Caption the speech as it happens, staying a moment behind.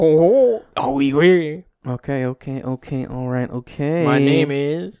Oh, we will. Okay. All right. Okay. My name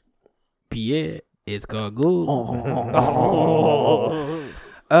is Pierre. It's called good.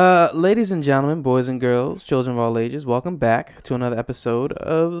 Ladies and gentlemen, boys and girls, children of all ages, welcome back to another episode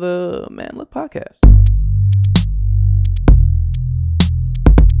of the Man Look Podcast.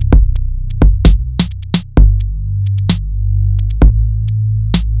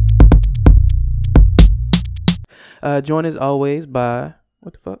 Joined as always by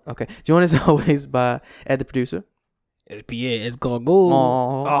what the fuck? Okay, joined as always by Ed the producer. Pierre, it's called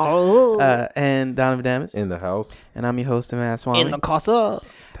good. And Donovan Damage In the house. and I'm your host, Matt Swami. In the casa.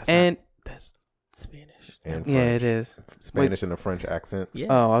 That's Spanish. And French. Yeah, it is. Spanish and a French accent. Yeah.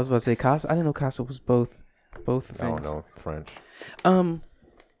 Oh, I was about to say Casa. I didn't know Casa was both things. I don't know. French.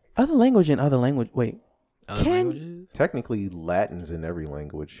 Other language and other language. Wait. Other languages? Technically, Latin's in every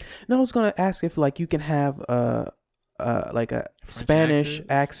language. No, I was gonna ask if like you can have like a French Spanish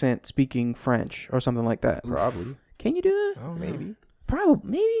accents? accent speaking French or something like that. Probably. Can you do that? I don't know. Maybe.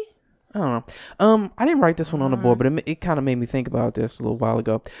 Probably. Maybe. I don't know. I didn't write this one on the board, but it kind of made me think about this a little while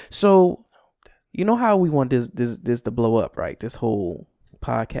ago. So, you know how we want this to blow up, right? This whole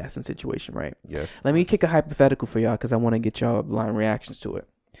podcasting situation, right? Yes. Let me kick a hypothetical for y'all because I want to get y'all blind reactions to it.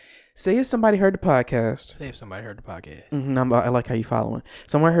 Say if somebody heard the podcast. Say if somebody heard the podcast. I like how you following.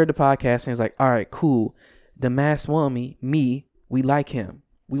 Someone heard the podcast and was like, all right, cool. The Mass Swami, me, we like him.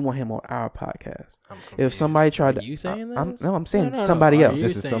 We want him on our podcast. If somebody tried to, you saying this? I'm saying No. somebody Are else. you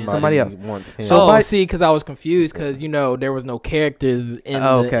This is saying somebody else. wants him. So- See, because I was confused because there was no characters in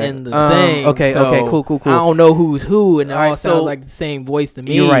the thing. Okay, so cool. I don't know who's who, and it All right, all sounds like the same voice to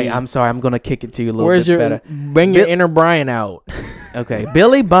me. You're right. I'm sorry. I'm gonna kick it to you a little Where's bit your better. bring your inner Brian out? Okay,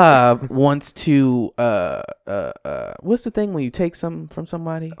 Billy Bob wants to what's the thing when you take something from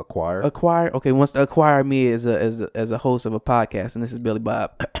somebody? Acquire. Acquire. Okay, wants to acquire me as a host of a podcast, and this is Billy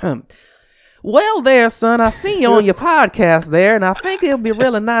Bob. Well, there, son, I seen you on your podcast there, and I think it'll be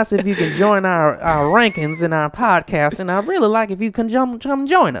really nice if you can join our rankings in our podcast, and I really like if you can come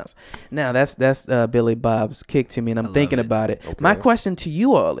join us. Now, that's Billy Bob's kick to me, and I'm thinking about it. Okay. My question to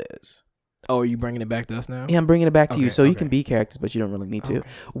you all is, Oh, are you bringing it back to us now? yeah, I'm bringing it back to you, so you okay. can be characters, but you don't really need to. Okay.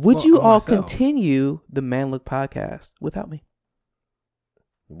 Would Well, you I'm all myself. continue the Man Look podcast without me?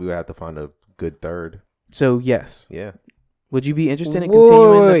 We would have to find a good third. So, yes. Yeah. Would you be interested in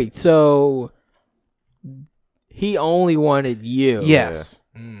continuing? Wait, so he only wanted you. Yes.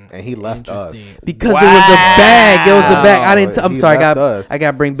 And he left us. Interesting. Because it was a bag. It was a bag. I didn't. I'm He sorry. left us. I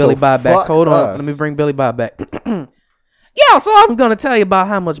got to bring Billy So Bob back. fuck Hold on. us. Let me bring Billy Bob back. Yeah. So I'm gonna tell you about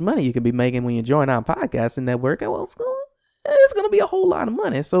how much money you can be making when you join our podcasting network. Well, it's gonna be a whole lot of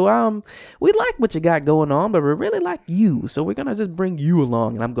money. So we like what you got going on, but we really like you. So we're gonna just bring you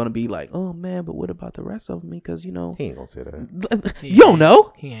along, and I'm gonna be like, oh man, but what about the rest of me? Because He ain't gonna say that. you don't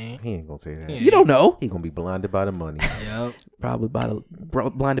know. He ain't. He ain't gonna say that. Yeah. You don't know. He gonna be blinded by the money. Yep. Probably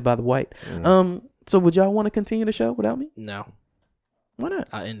blinded by the white. So would y'all want to continue the show without me? No. Why not?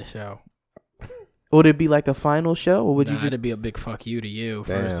 I'll end the show. Would it be like a final show, or would you just? It'd be a big fuck you to you,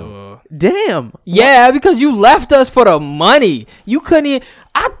 first of all. Damn. Yeah, because you left us for the money. You couldn't even,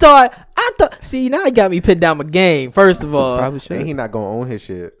 I thought, see, now you got me pinned down my game, first of all. Probably And should. he not gonna own his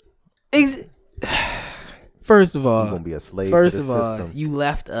shit. First of He all, gonna be a slave to the system. you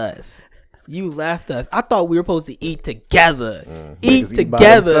left us. I thought we were supposed to eat together. Eat niggas eat by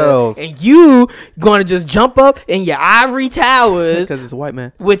together. themselves. And you gonna just jump up in your ivory towers Because it's a white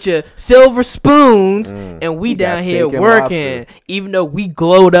man. with your silver spoons, and we He got down here steak and working, lobster. even though we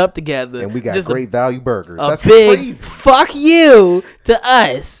glowed up together. And we got just great value burgers. a That's big crazy. fuck you to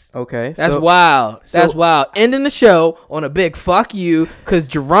us. Okay. That's so, wild. so- That's wild. Ending the show on a big fuck you because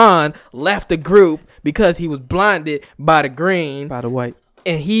Jerron left the group because he was blinded by the green By the white.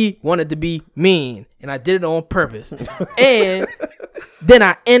 and he wanted to be mean. And I did it on purpose. And then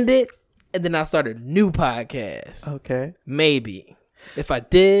I ended and then I started a new podcast. Okay. Maybe. If I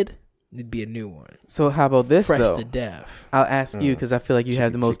did, it'd be a new one. So how about this Fresh though? to death. I'll ask you because I feel like you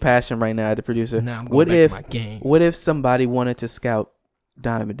have the most passion right now, the producer. Now I'm going What back if to my games. what if somebody wanted to scout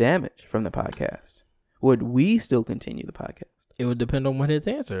Donovan Damage from the podcast? Would we still continue the podcast? It would depend on what his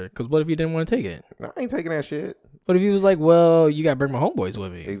answer. Because what if he didn't want to take it? I ain't taking that shit. What if he was like, well, you got to bring my homeboys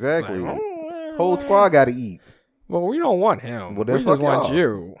with me? Exactly. Like, Whole squad gotta eat. well, we don't want him. Well, then we fuck just want y'all.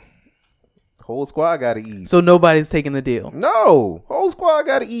 you. Whole squad gotta eat. So nobody's taking the deal. No, whole squad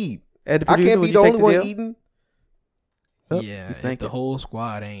gotta eat. Ed, the I producer, can't would be you the take only one deal? eating. Oh, Yeah, he's if thinking. the whole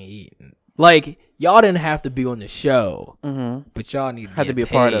squad ain't eating. Like, y'all didn't have to be on the show, Mm-hmm. but y'all need to Had to be a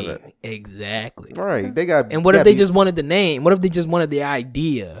part of paid. it. Exactly. Right? They got. And what if gotta they be- just wanted the name? What if they just wanted the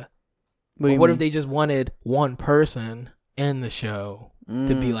idea? What do you What mean? if they just wanted one person in the show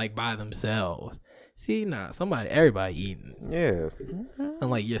to be like by themselves. See, everybody eating. Yeah.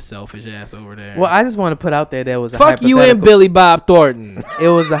 Unlike your selfish ass over there. Well, I just want to put out there was a fuck you and Billy Bob Thornton. It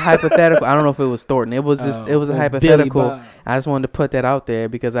was a hypothetical. I don't know if it was Thornton. It was just it was a hypothetical. I just wanted to put that out there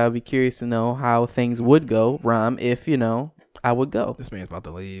because I would be curious to know how things would go, Rom, if I would go. This man's about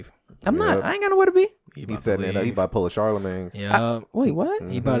to leave. I'm not. I ain't got nowhere to be. He said that he about to pull a Charlemagne. Yeah. Wait, what?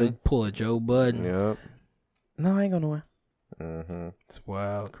 He about to pull a Joe Budden. Yep. No, I ain't going nowhere. It's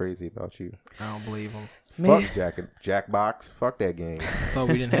wild. Crazy about you. I don't believe him. Man. Fuck Jackbox. Fuck that game. Thought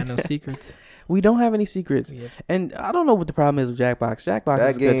we didn't have no secrets. We don't have any secrets. Yeah. And I don't know what the problem is with Jackbox. Jackbox that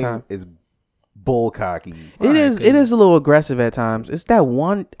is a good time. That game is bull cocky. It is a little aggressive at times. It's that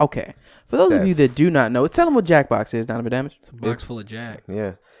one. Okay. For those of you that do not know, tell them what Jackbox is, Donovan Damage. It's a box full of Jack.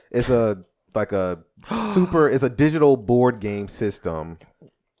 Yeah. It's a it's a digital board game system.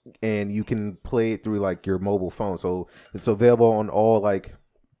 And you can play it through like your mobile phone, so it's available on all like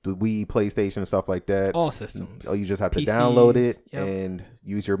the Wii, PlayStation, and stuff like that. All systems. You just have to PCs, download it and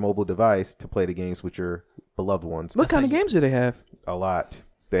use your mobile device to play the games with your beloved ones. What kind of games do they have? A lot.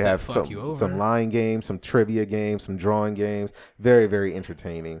 They have some line games, some trivia games, some drawing games. Very, very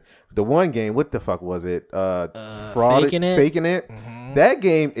entertaining. The one game, what the fuck was it? Faking it. Mm-hmm. That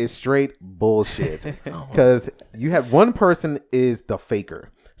game is straight bullshit because you have one person is the faker.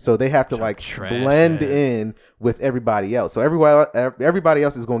 So they have to blend in with everybody else. So everybody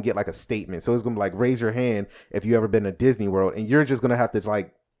else is going to get like a statement. So it's going to be like, raise your hand if you ever been to Disney World, and you're just going to have to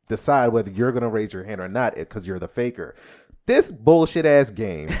like decide whether you're going to raise your hand or not because you're the faker. This bullshit ass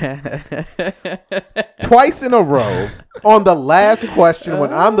game twice in a row on the last question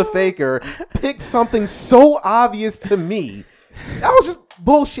when I'm the faker picked something so obvious to me. That was just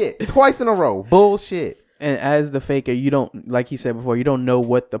bullshit. Twice in a row. Bullshit. And as the faker, you don't, like he said before, you don't know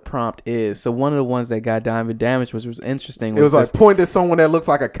what the prompt is. So one of the ones that got Diamond Damage was interesting. It was like point at someone that looks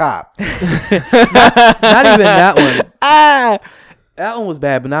like a cop. not even that one. That one was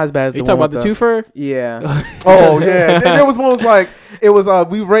bad, but not as bad as the one. You talking about the twofer? Yeah. Oh yeah. There was one was like it was.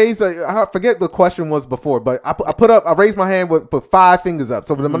 We raised. I forget the question was before, but I raised my hand with 5 fingers up,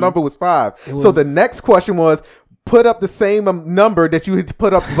 so my number was 5. So the next question was put up the same number that you had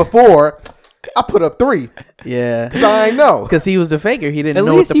put up before. I put up 3. Yeah. Because I ain't know. Because he was the faker. He didn't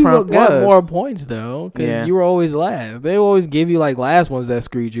know what the prompt was. At least you got more points, though. Because you were always last. They always give you, like, last ones that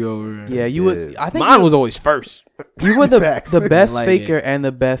screwed you over. Yeah, you was. I think mine was always first. You were the best faker and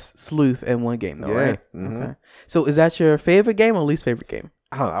the best sleuth in one game, though, right? Mm-hmm. Okay. So is that your favorite game or least favorite game?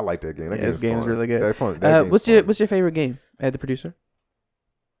 I like that game. That game's really good. That's fun. What's your favorite game, Ed the producer?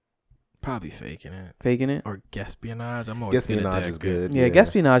 Probably faking it. Faking it? Or Guespionage. I'm always good at that. Is good. Yeah,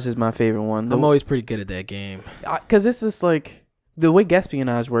 Guespionage is my favorite one. I'm always pretty good at that game. Because it's just like, the way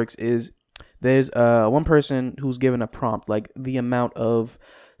Guespionage works is there's one person who's given a prompt, like the amount of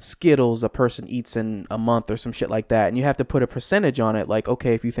Skittles a person eats in a month or some shit like that. And you have to put a percentage on it. Like,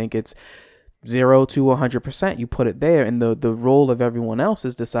 okay, if you think it's 0 to 100%, you put it there. And the role of everyone else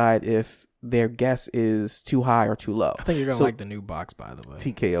is decide if their guess is too high or too low. I think you're going to like the new box, by the way.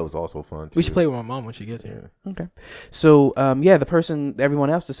 TKO is also fun, too. We should play with my mom when she gets here. Okay. So, everyone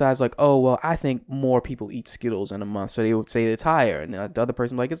else decides like, oh, well, I think more people eat Skittles in a month. So they would say it's higher. And the other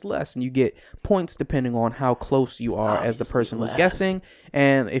person like, it's less. And you get points depending on how close you are as the person who's guessing.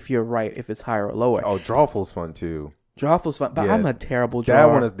 And if you're right, if it's higher or lower. Oh, Drawful's fun, too. Drawful's fun. But I'm a terrible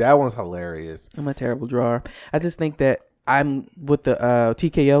drawer. That one's hilarious. I'm a terrible drawer. I just think that I'm with the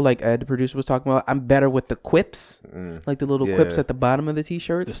TKO, like the producer was talking about. I'm better with the quips, like the little quips at the bottom of the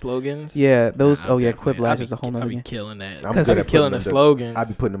t-shirts. The slogans? Yeah, those. Quiplash is a whole nother game. I be killing that. I'm good at killing the slogans. I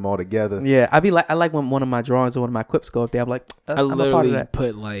be putting them all together. Yeah, I like when one of my drawings or one of my quips go up there. I'm like, I literally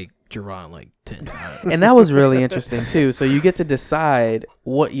put like Jerron like 10 times. And that was really interesting too. So you get to decide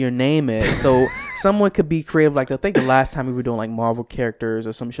what your name is. So someone could be creative. Like I think the last time we were doing like Marvel characters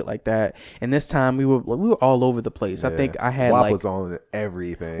or some shit like that, and this time we were all over the place. I think I had WAP was on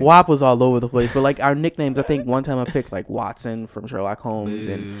everything. WAP was all over the place. But like our nicknames, I think one time I picked like Watson from Sherlock Holmes,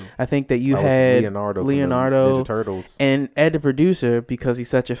 and I think that you had Leonardo Ninja Turtles, and Ed the producer, because he's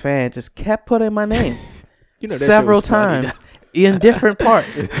such a fan, just kept putting my name several times. In different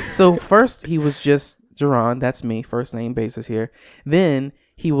parts. So first he was just Jerron, that's me, first name basis here. Then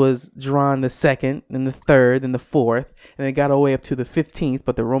he was Jerron the second, then the third, then the fourth, and it got all the way up to the 15th,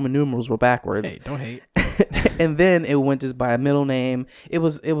 but the Roman numerals were backwards. Hey, don't hate. And then it went just by a middle name. It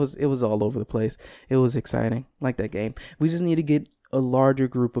was all over the place. It was exciting. Like that game. We just need to get a larger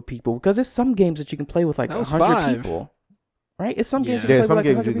group of people because there's some games that you can play with like 100 people. Right? It's some games. Yeah, some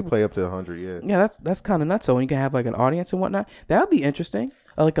games you can play up to 100. Yeah, that's kind of nuts. So when you can have like an audience and whatnot, that would be interesting.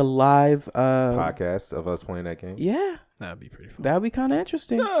 Like a live podcast of us playing that game. Yeah, That'd be pretty fun. That'd be kind of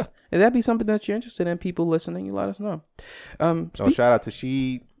interesting. If that'd be something that you're interested in, people listening, you let us know. Shout out to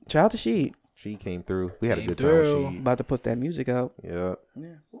She. Shout out to She. She came through. We had a good time. She about to put that music out. Yeah.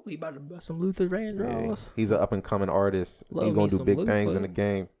 We about to bust some Luther Vandross. Yeah. He's an up and coming artist. He's gonna do big things in the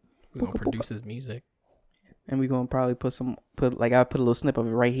game. We're gonna produce his music. And we're gonna probably I put a little snip of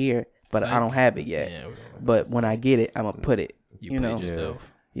it right here, but I don't have it yet. Yeah, but when I get it, I'm gonna put it. You know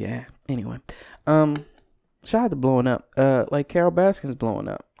yourself. Yeah. Anyway, shout out to blowing up. Like Carol Baskin's blowing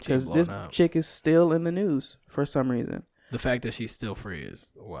up because this chick is still in the news for some reason. The fact that she's still free is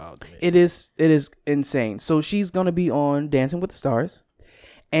wild to me. It is insane. So she's gonna be on Dancing with the Stars,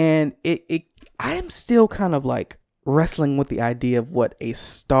 and I am still kind of like wrestling with the idea of what a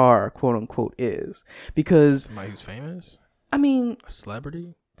star, quote unquote, is, because somebody who's famous. I mean, a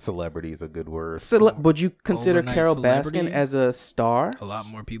celebrity. Celebrity is a good word. Would you consider overnight Carol Baskin as a star? A lot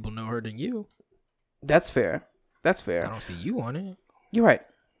more people know her than you. That's fair. I don't see you on it. You're right.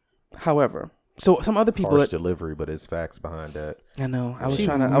 However, so some other people harsh delivery, but there's facts behind that. I know. I was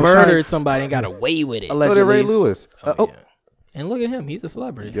trying to murdered somebody and got away with it. So did Ray Lewis. Yeah. And look at him; he's a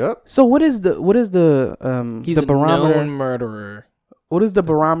celebrity. Yep. So what is the he's the a barometer? Known murderer. What is the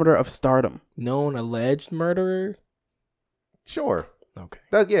barometer of stardom? Known alleged murderer. Sure. Okay.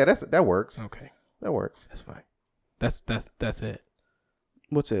 That works. Okay. That works. That's fine. That's it.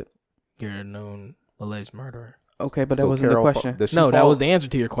 What's it? You're a known alleged murderer. Okay, but that wasn't the question. That was the answer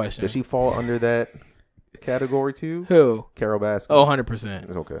to your question. Does she fall under that category too? Who? Carol Baskin. Oh, 100%.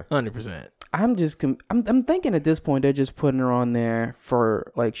 It's okay. 100%. I'm thinking at this point they're just putting her on there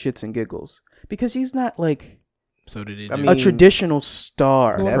for like shits and giggles because she's not like so did it a traditional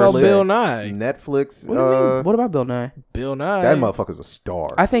star. What about Bill Nye? Netflix. What about Bill Nye? Bill Nye. That motherfucker's a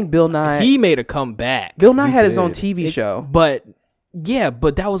star. I think Bill Nye. He made a comeback. Bill Nye had his own TV show, but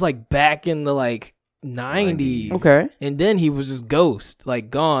that was like back in the like 90s. Okay, and then he was just ghost,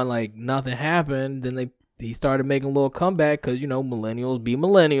 like gone, like nothing happened. Then he started making a little comeback because millennials be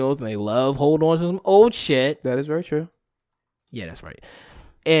millennials and they love holding on to some old shit. That is very true. Yeah, that's right.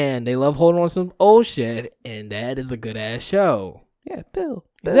 And they love holding on to some old shit, and that is a good ass show. Yeah, Bill.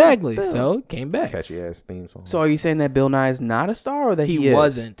 Exactly. Bill. So came back. Catchy ass theme song. So are you saying that Bill Nye is not a star, or that he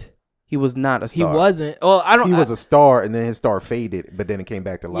wasn't? He was not a star. He wasn't. Oh, I don't. He was a star, and then his star faded, but then it came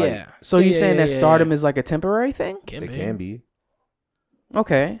back to life. Yeah. So you saying that stardom is like a temporary thing? It can be.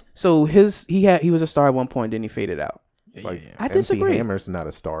 Okay. So he was a star at one point, then he faded out. I disagree. MC Hammer's not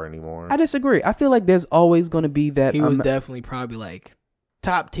a star anymore. I disagree. I feel like there's always going to be that. He was definitely probably like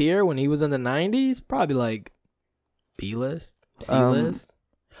top tier when he was in the 90s. Probably like B-list, C-list.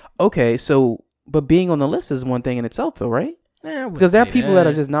 Okay, so but being on the list is one thing in itself, though, right? Because there are people that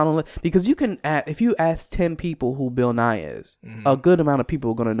are just not on the list. Because you can, if you ask 10 people who Bill Nye is, a good amount of people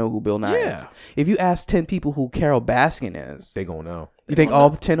are going to know who Bill Nye is. If you ask 10 people who Carol Baskin is, they going to know. You think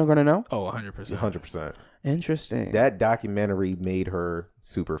all 10 are going to know? Oh, 100%. 100%. Interesting. That documentary made her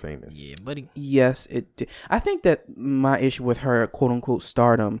super famous. Yeah, buddy. Yes, it did. I think that my issue with her quote unquote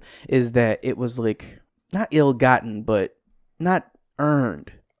stardom is that it was like not ill-gotten, but not earned.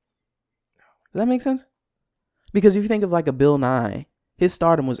 Does that make sense? Because if you think of like a Bill Nye, his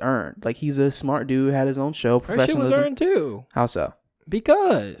stardom was earned. Like he's a smart dude, had his own show, professionalism. Her shit was earned too. How so?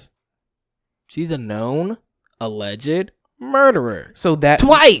 Because she's a known alleged murderer. So that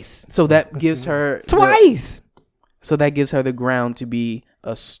twice. So that gives her twice. So that gives her the ground to be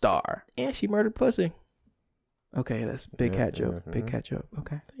a star. And she murdered pussy. Okay, that's big cat joke. Big cat joke.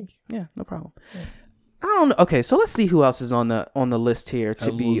 Okay, thank you. Yeah, no problem. Yeah. I don't know. Okay, so let's see who else is on the list here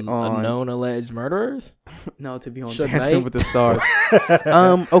to be on known alleged murderers. No, to be on Suge Dancing Knight? with the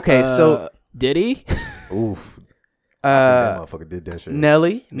Stars. Okay, so Diddy. Oof. that motherfucker did that shit.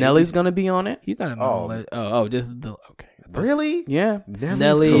 Nelly's gonna be on it. He's not a known alleged. Oh, this is the okay. Really? Yeah.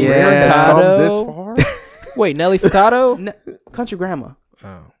 Nelly has come this far. Wait, Nelly Furtado? Country Grandma.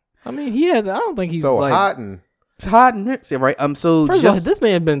 Oh, I mean, he has. I don't think he's so like, hot and. It's hot and yeah, right. So first of all, this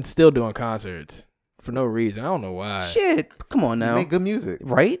man been still doing concerts. For no reason. I don't know why. Shit. Come on now. He make good music.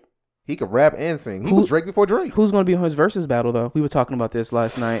 Right? He could rap and sing. He was Drake before Drake. Who's going to be on his versus battle, though? We were talking about this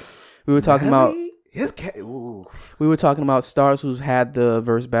last night. We were talking about... His cat. Ooh. We were talking about stars who's had the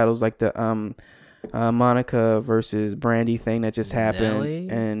verse battles, like the Monica versus Brandy thing that just happened. Nelly?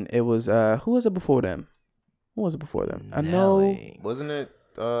 And it was... who was it before them? Who was it before them? I know... Wasn't it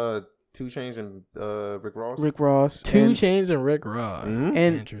 2 Chainz and Rick Ross? Rick Ross. 2 Chainz and Rick Ross. Mm-hmm.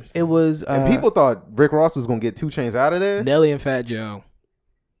 And interesting. It was... and people thought Rick Ross was going to get 2 Chainz out of there. Nelly and Fat Joe.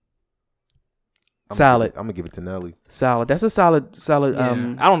 Solid. I'm gonna give it to Nelly. Solid. That's a solid.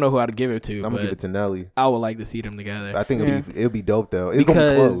 Yeah. I don't know who I'd give it to. I'm gonna give it to Nelly. I would like to see them together. I think it'll be dope though. It's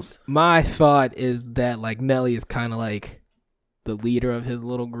gonna be close. My thought is that like Nelly is kind of like the leader of his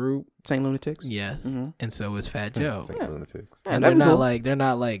little group, Saint Lunatics. Yes, and so is Fat Joe. Saint Lunatics. And they're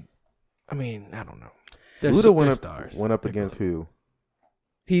not like. I mean, I don't know. Luda went up against who?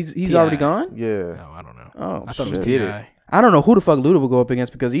 He's already gone? Yeah. No, I don't know. Oh, I thought it was T.I. I don't know who the fuck Luda would go up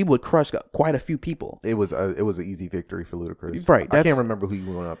against because he would crush quite a few people. It was an easy victory for Ludacris. Right. I can't remember who he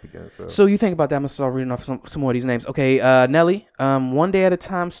went up against though. So you think about that. I'm gonna start reading off some more of these names. Okay, Nelly. One Day at a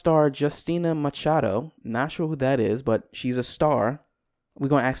Time star Justina Machado. Not sure who that is, but she's a star. We're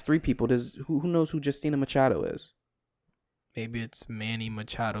gonna ask 3 people. Who knows who Justina Machado is? Maybe it's Manny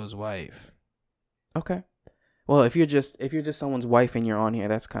Machado's wife. Okay. Well, if you're just someone's wife and you're on here,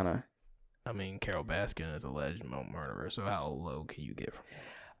 that's kind of. I mean, Carol Baskin is alleged murderer, so how low can you get from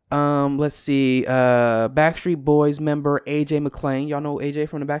that? Let's see. Backstreet Boys member AJ McClain. Y'all know AJ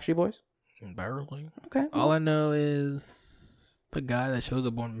from the Backstreet Boys? Barely. Okay. All I know is the guy that shows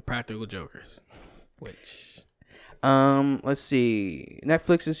up on Practical Jokers. Which. Let's see.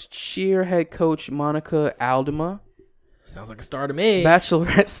 Netflix's Cheer head coach Monica Aldama. Sounds like a star to me.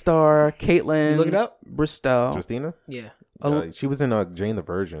 Bachelorette star Caitlin. You look it up. Bristol. Justina? Yeah. She was in Jane the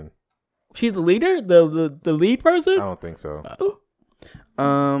Virgin. She's the leader? The lead person? I don't think so.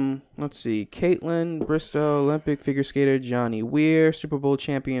 Let's see. Caitlin Bristol, Olympic figure skater Johnny Weir, Super Bowl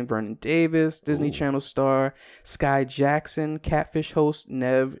champion Vernon Davis, Disney Channel star Sky Jackson, Catfish host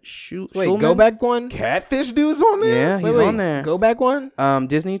Nev Schulman. Wait, go back one? Catfish dude's on there? Yeah, he's on there. Go back one?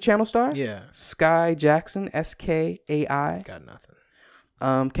 Disney Channel star? Yeah. Sky Jackson, SKAI. Got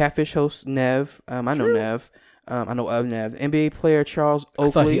nothing. Catfish host Nev. I know Nev. I know of Nev. NBA player Charles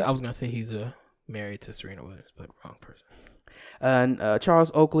Oakley. I was going to say he's married to Serena Williams, but wrong person.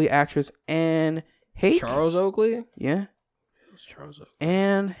 Charles Oakley, actress Anne Hake. Charles Oakley? Yeah. Who's Charles Oakley?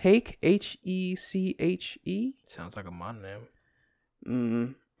 Anne Hake, Heche. Sounds like a modern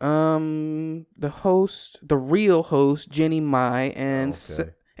name. The real host, Jenny Mai, and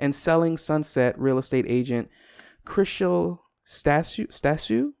Selling Sunset real estate agent, Chriselle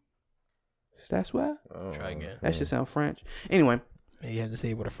Stasua? Try again. That should sound French. Anyway. You have to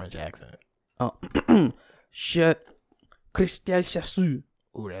say it with a French accent. Oh. Christelle Chassou.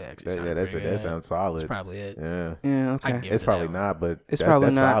 Ooh, that sounds solid. That's probably it. Yeah, okay. It's probably not, but it's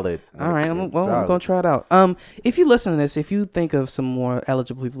probably not. Solid. All right, I'm going to try it out. If you listen to this, if you think of some more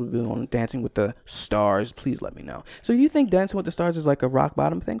eligible people to be on Dancing with the Stars, please let me know. So you think Dancing with the Stars is like a rock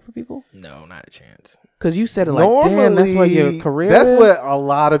bottom thing for people? No, not a chance. Because you said it like, damn, that's what your career That's is? what a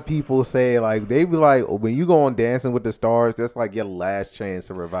lot of people say. Like, they be like, when you go on Dancing with the Stars, that's like your last chance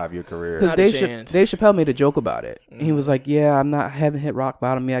to revive your career. Because Dave Chappelle made a joke about it. Mm. He was like, yeah, haven't hit rock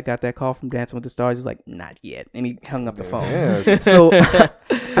bottom yet. I got that call from Dancing with the Stars. He was like, not yet. And he hung up the phone. Yeah. So,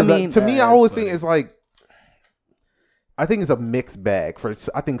 I mean, to me, I always think it's like, I think it's a mixed bag.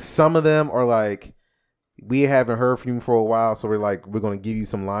 I think some of them are like, we haven't heard from you for a while, so we're going to give you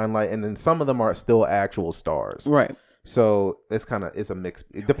some limelight, and then some of them are still actual stars, right? So it's a mix.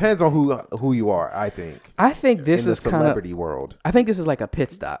 It depends on who you are. I think this is the celebrity world. I think this is like a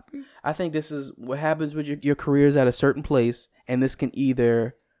pit stop. I think this is what happens with your career is at a certain place, and this can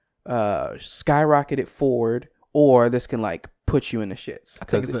either skyrocket it forward, or this can like put you in the shits. I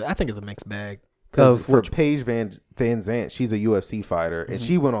think it's a mixed bag. Because for Paige Van Zandt, she's a UFC fighter, and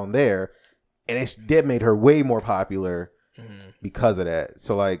she went on there. And that made her way more popular because of that.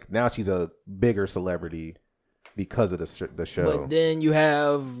 So, like, now she's a bigger celebrity because of the show. But then you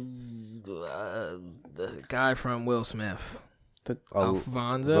have the guy from Will Smith.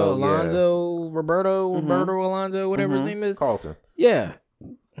 Alonzo, Roberto Alonzo, whatever his name is. Carlton. Yeah.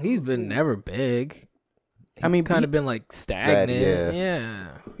 He's been never big. He's kind of been, like, stagnant.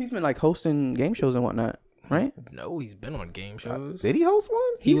 Yeah. He's been, like, hosting game shows and whatnot, right? No, he's been on game shows. Did he host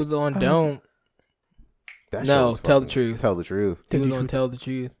one? He was on Don't. Tell the Truth. Tell the Truth. He was on Tell the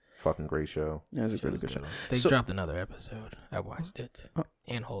Truth. Fucking great show. Yeah, it was a really good show. They dropped another episode. I watched it.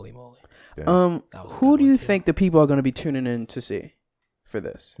 And holy moly. Yeah. Who do you think the people are going to be tuning in to see for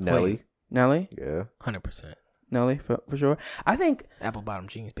this? Nelly? Yeah. 100%. Nelly, for sure. I think... Apple Bottom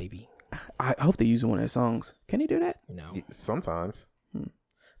Jeans, baby. I hope they use one of their songs. Can he do that? No. Sometimes.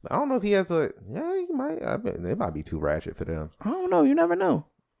 But I don't know if he has he might. I mean, it might be too ratchet for them. I don't know. You never know.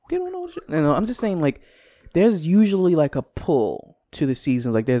 You don't know. No, I'm just saying, like, there's usually like a pull to the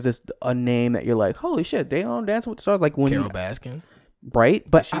seasons. Like there's a name that you're like, holy shit, they on Dancing with the Stars. Like when Carol Baskin, right?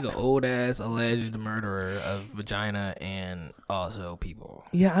 But she's an old ass alleged murderer of vagina and also people.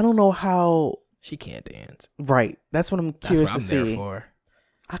 Yeah, I don't know how she can't dance. Right, that's what I'm curious to see. There for.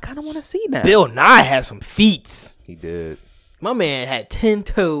 I kind of want to see that. Bill Nye had some feats. He did. My man had 10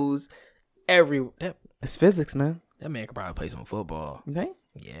 toes It's physics, man. That man could probably play some football. You think?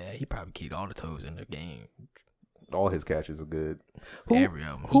 Yeah, he probably keep all the toes in the game. All his catches are good. Every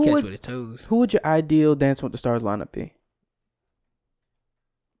of them. He catch with his toes. Who would your ideal Dancing with the Stars lineup be?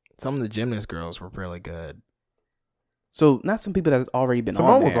 Some of the gymnast girls were really good. So, not some people that have already been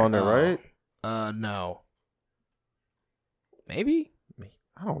Simone on there. was on there, right? No. Maybe?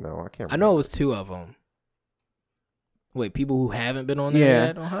 I don't know. I can't remember. I know it was 2 of them. Wait, people who haven't been on there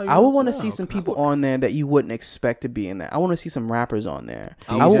yet? I would want to see some people on there that you wouldn't expect to be in there. I want to see some rappers on there.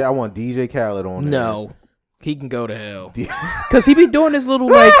 I want DJ Khaled on there. No. He can go to hell. Because he be doing his little,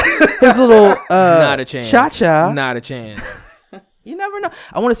 not a chance. Cha-cha. Not a chance. You never know.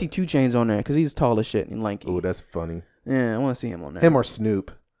 I want to see 2 Chainz on there because he's tall as shit and lanky. Oh, that's funny. Yeah, I want to see him on there. Him or Snoop.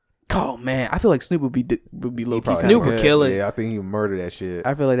 Oh, man. I feel like Snoop would be low key. Snoop would kill it. Yeah, I think he would murder that shit.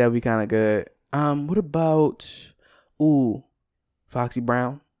 I feel like that would be kind of good. What about, Foxy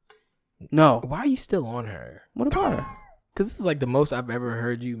Brown? No. Why are you still on her? What about her? Because this is like the most I've ever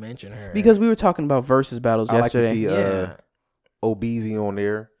heard you mention her. Because we were talking about versus battles yesterday. I like to see Obeezy on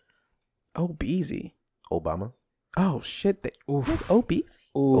there. Obeezy. Obama. Oh, shit. Obeezy?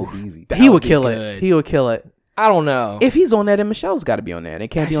 Obeezy. He would kill it. He would kill it. I don't know. If he's on there, then Michelle's got to be on there. They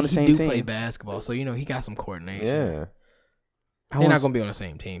can't be on the same team. He do play basketball, so, he got some coordination. Yeah. They're not going to be on the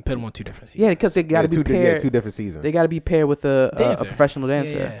same team. Put them on 2 different seasons. Yeah, because they got to be paired. 2 different seasons. They got to be paired with a professional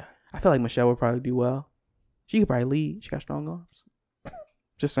dancer. Yeah. I feel like Michelle would probably do well. She could probably lead. She got strong arms.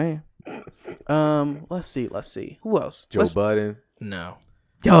 Just saying. Let's see. Who else? Joe Budden. No.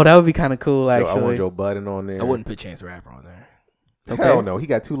 Yo, that would be kind of cool, actually. I want Joe Budden on there. I wouldn't put Chance the Rapper on there. Okay. Hell no. He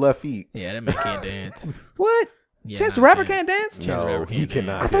got 2 left feet. Yeah, that man can't dance. What? Yeah, Chance the Rapper can't dance? No, he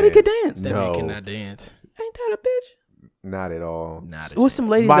cannot. I thought he could dance. That man cannot dance. Ain't that a bitch? Not at all. Who's some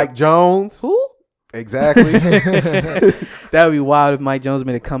ladies? Mike Jones. Who? Exactly. That would be wild if Mike Jones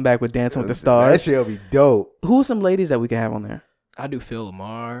made a comeback with Dancing with the Stars. That shit would be dope. Who are some ladies that we could have on there? I do Phil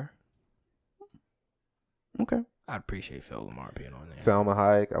Lamar. Okay. I'd appreciate Phil Lamar being on there. Salma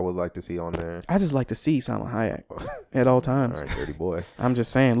Hayek, I would like to see on there. I just like to see Salma Hayek at all times. All right, dirty boy. I'm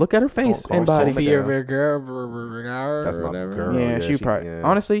just saying, look at her face and body. Sophia Vergara. That's my girl. Yeah, she probably. Yeah.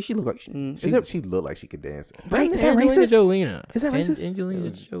 Honestly, she look like she look like she could dance. Right? Is that racist? Jolene. Is that racist?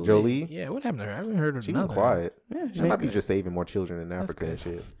 Angelina Jolie. Yeah, what happened to her? I haven't heard of her. She been quiet. Yeah, she might be just saving more children in Africa and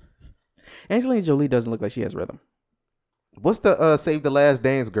shit. Angelina Jolie doesn't look like she has rhythm. What's the Save the Last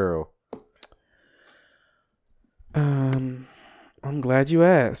Dance girl? I'm glad you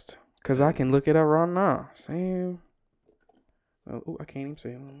asked, cause I can look it up right now. Sam. Oh, I can't even say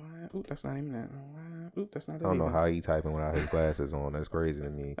it online. Oh, that's not even that online. Oh, that's not. I don't know how he typing without his glasses on. That's crazy to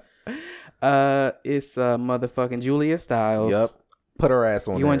me. It's motherfucking Julia Stiles. Yep. Put her ass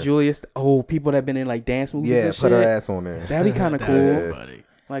on. You want Julia? People that been in like dance movies. Yeah, and put her ass on there. That'd be kind of cool.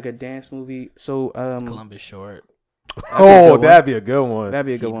 Like a dance movie. So Columbus Short. That'd be a good one. That'd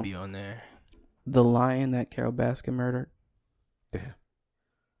be a good one. Be on there. The lion that Carol Baskin murdered. Damn.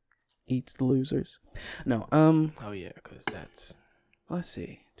 Eats the losers. No. Oh yeah, because that's. Let's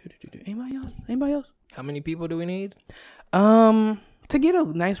see. Anybody else? How many people do we need? To get a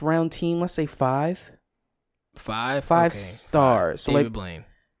nice round team, let's say 5. 5 stars. So David Blaine.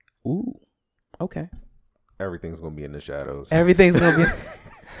 Ooh. Okay. Everything's gonna be in the shadows. Everything's gonna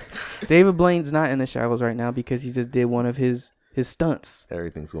be. David Blaine's not in the shadows right now because he just did one of his stunts.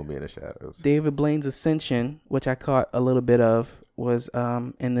 Everything's gonna be in the shadows. David Blaine's ascension, which I caught a little bit of, was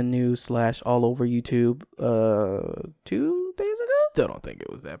in the news / all over YouTube 2 days ago. Still don't think it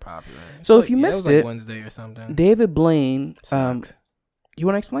was that popular. So if you missed it, Wednesday or something. David Blaine. Sucked. You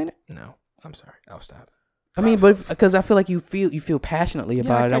want to explain it? No, I'm sorry. I'll stop. I mean, but because I feel like you feel passionately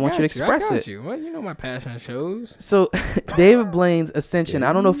about it, I want you to express it. Well, you know my passion shows. So, David Blaine's ascension.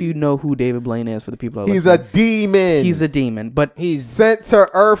 I don't know if you know who David Blaine is for the people. He's a demon. He's a demon, but he's sent to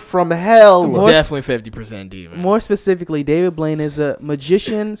Earth from hell. He's definitely 50% demon. More specifically, David Blaine is a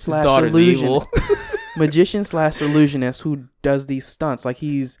magician / illusionist. Magician / illusionist who does these stunts. Like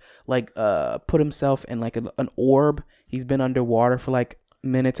he's like put himself in like an orb. He's been underwater for like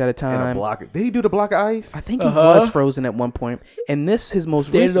minutes at a time. Did he do the block of ice? I think he was frozen at one point. And this his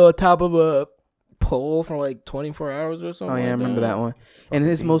most recent on top of a pole for like 24 hours or something. Oh yeah, I remember that one. And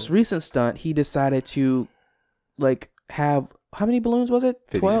his most recent stunt, he decided to like have how many balloons was it?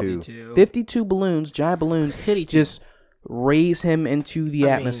 52. 52 balloons, giant balloons. Just raise him into the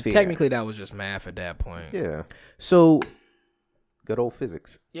atmosphere. Technically, that was just math at that point. Yeah. So. Good old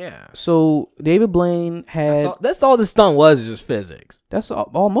physics. Yeah. So David Blaine had. That's all the stunt was, just physics. That's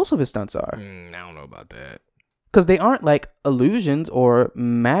all most of his stunts are. I don't know about that. because they aren't like illusions or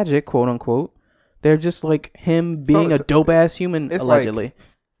magic, quote unquote. They're just like him being a dope ass human, allegedly. Like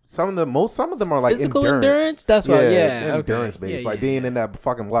some of them are like physical endurance. That's right. Yeah, endurance based. Like being in that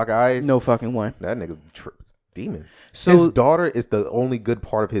fucking block of ice. No fucking way. That nigga's demon. So his daughter is the only good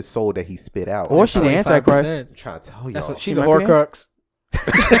part of his soul that he spit out. Or she's the Antichrist. I'm trying to tell y'all. She's a Horcrux.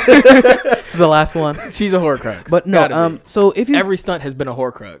 This is the last one. She's a Horcrux. But no, so if you every stunt has been a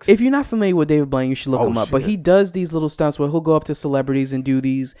Horcrux. If you're not familiar with David Blaine, you should look him up. Shit. But he does these little stunts where he'll go up to celebrities and do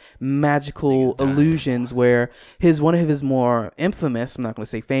these magical illusions. Where one of his more infamous, I'm not going to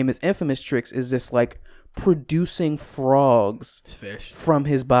say famous, infamous tricks is this like producing frogs from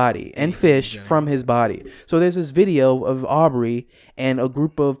his body and fish from his body. So there's this video of Aubrey and a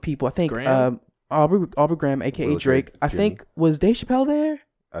group of people. I think Aubrey Graham, aka Drake. I think was Dave Chappelle there?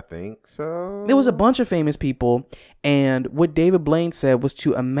 I think so. There was a bunch of famous people, and what David Blaine said was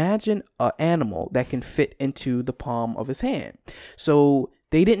to imagine an animal that can fit into the palm of his hand. So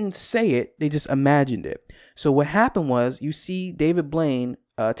they didn't say it; they just imagined it. So what happened was, you see David Blaine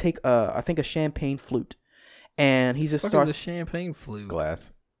take I think a champagne flute, and he just starts a champagne flute glass.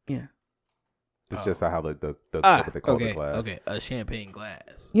 Yeah. It's just how what they call the glass. Okay, a champagne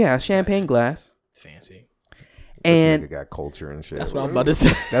glass. Yeah, a champagne glass. Fancy. And got culture and shit. That's what I'm about to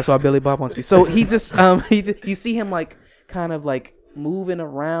say. That's why Billy Bob wants to be. So he just you see him like kind of like moving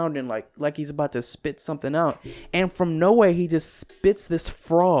around and like he's about to spit something out, and from nowhere he just spits this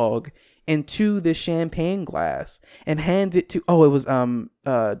frog into the champagne glass and hands it to it was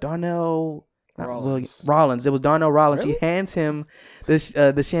Darnell Rollins. It was Darnell Rollins. Really? He hands him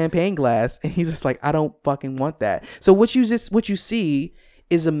the champagne glass, and he's just like, I don't fucking want that. So what you see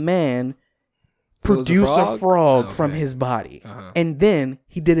is a man produce a frog from his body, and then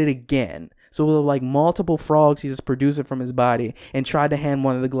he did it again. So like multiple frogs, he just produced it from his body and tried to hand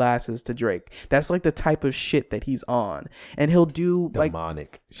one of the glasses to Drake. That's like the type of shit that he's on, and he'll do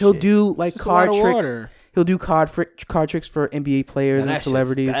demonic. He'll do like card tricks. He'll do card tricks for NBA players and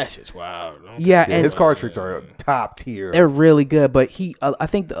celebrities. That's just wild. Yeah, and his card tricks are top tier. They're really good. But he, I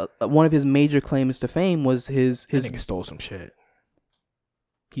think one of his major claims to fame was his. That nigga stole some shit.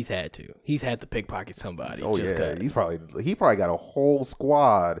 He's had to pickpocket somebody. Oh yeah, he probably got a whole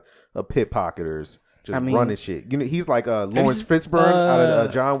squad of pickpocketers just running shit. You know, he's like Lawrence Fishburne out of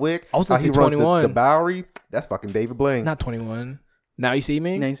John Wick. I was gonna say 21. The Bowery. That's fucking David Blaine. Not 21. Now you see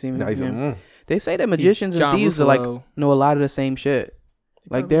me. They say that magicians and thieves are like know a lot of the same shit.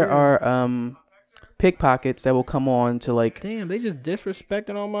 Like there are pickpockets that will come on to like. Damn, they just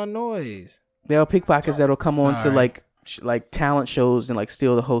disrespecting all my noise. There are pickpockets that will come on to like talent shows and like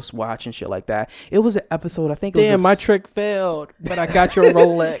steal the host's watch and shit like that. It was an episode, I think. My trick failed, but I got your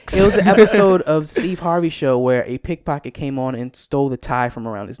Rolex. It was an episode of Steve Harvey show where a pickpocket came on and stole the tie from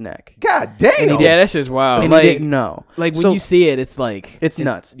around his neck. God damn! Yeah, that's just wild. And he didn't know. Like when you see it, it's like it's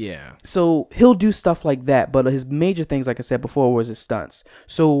nuts. Yeah. So he'll do stuff like that, but his major things, like I said before, was his stunts.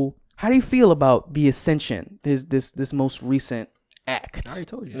 So how do you feel about the Ascension? This most recent act. I already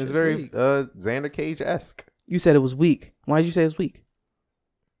told you. It's very Xander Cage-esque. You said it was weak. Why did you say it was weak?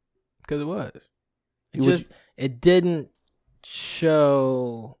 Because it was. It didn't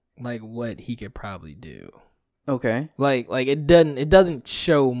show like what he could probably do. Okay. Like it doesn't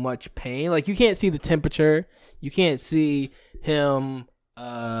show much pain. Like you can't see the temperature. You can't see him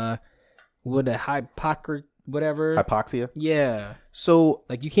with a hypoxia. Yeah. So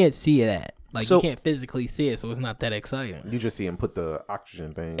like you can't see that. Like you can't physically see it, so it's not that exciting. You just see him put the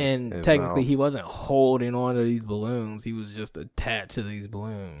oxygen thing. And technically, he wasn't holding on to these balloons; he was just attached to these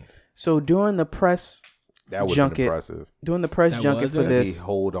balloons. So during the press junket, during the press junket for this,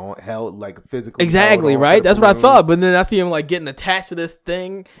 he held like physically. Exactly right. That's what I thought. But then I see him like getting attached to this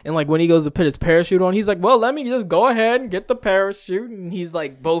thing, and like when he goes to put his parachute on, he's like, "Well, let me just go ahead and get the parachute." And he's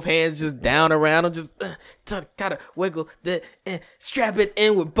like, both hands just down around him, just gotta wiggle strap it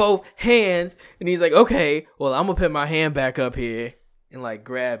in with both hands. And he's like, "Okay, well, I'm gonna put my hand back up here and like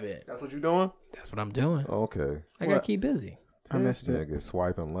grab it." That's what you're doing. That's what I'm doing. Okay. I gotta keep busy. I missed it. Nigga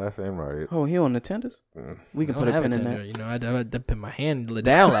swiping left and right. Oh, he on the tenders? We can put a pin in that. You know, I put my hand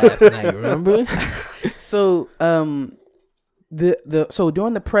down last night. Remember? So, so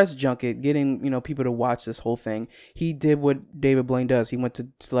during the press junket, getting people to watch this whole thing, he did what David Blaine does. He went to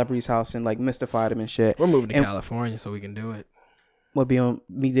celebrity's house and like mystified him and shit. We're moving to California so we can do it. What, be on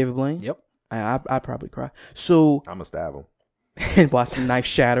Meet David Blaine? Yep. I'd probably cry. So I'ma stab him. And watch the knife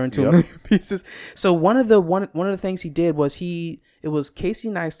shatter into a million pieces. So one of the things he did was it was Casey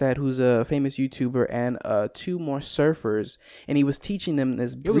Neistat, who's a famous YouTuber, and two more surfers, and he was teaching them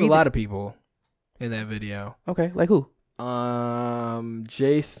this. There was a lot of people in that video. Okay, like who?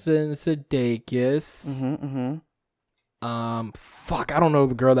 Jason Sudeikis. Fuck, I don't know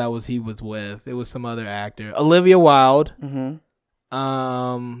the girl that he was with. It was some other actor. Olivia Wilde.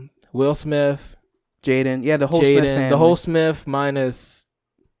 Will Smith. Jaden. Yeah, the whole Smith family. The whole Smith minus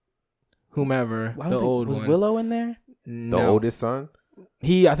whomever. Was Willow in there? No. The oldest son?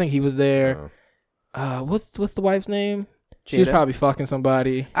 I think he was there. What's the wife's name? Jada? She was probably fucking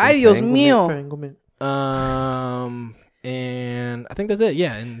somebody. Ay, Dios mío. And I think that's it.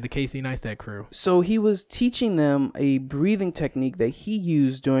 Yeah, and the Casey Neistat crew. So he was teaching them a breathing technique that he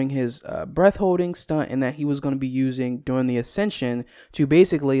used during his breath holding stunt, and that he was going to be using during the ascension to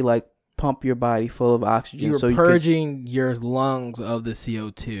basically like pump your body full of oxygen. You were purging your lungs of the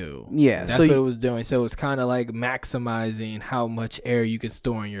CO2. Yeah, that's what it was doing. So it's kind of like maximizing how much air you can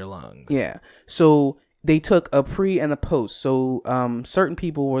store in your lungs. Yeah. So they took a pre and a post. So certain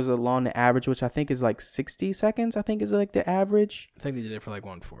people was along the average, which I think is like 60 seconds. I think is like the average. I think they did it for like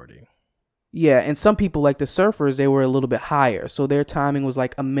 140. Yeah, and some people, like the surfers, they were a little bit higher. So their timing was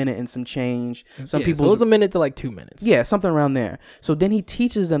like a minute and some change. Some people, so it was a minute to like 2 minutes. Yeah, something around there. So then he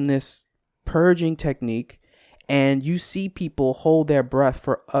teaches them this purging technique, and you see people hold their breath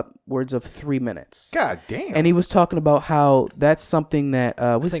for upwards of 3 minutes. God damn. And he was talking about how that's something that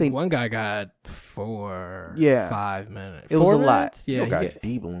I think one guy got 5 minutes. It was a lot. Yeah, got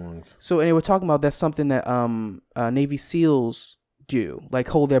deep lungs. So, and they were talking about that's something that Navy SEALs do, like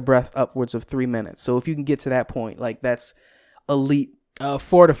hold their breath upwards of 3 minutes. So if you can get to that point, like that's elite.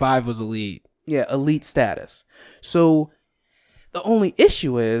 4 to 5 was elite. Yeah, elite status. So the only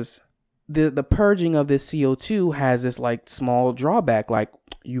issue is the purging of this CO2 has this like small drawback, like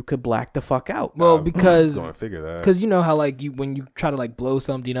you could black the fuck out. Well, because going to figure that. Because you know how like when you try to like blow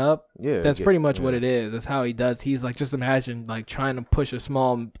something up, that's pretty much what it is. That's how he does. He's like, just imagine like trying to push a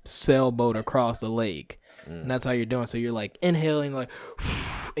small sailboat across the lake, and that's how you're doing. So you're like inhaling like,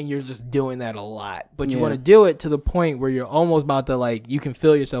 and you're just doing that a lot. But you want to do it to the point where you're almost about to like you can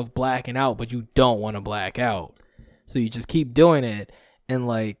feel yourself blacking out, but you don't want to black out. So you just keep doing it, and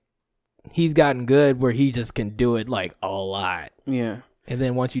like. He's gotten good where he just can do it like a lot. Yeah. And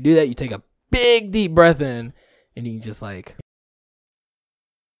then once you do that, you take a big deep breath in, and you just like.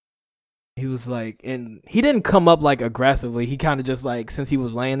 He was like, and he didn't come up like aggressively. He kind of just like, since he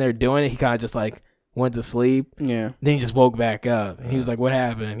was laying there doing it, he kind of just like went to sleep. Yeah. Then he just woke back up, and he was like, "What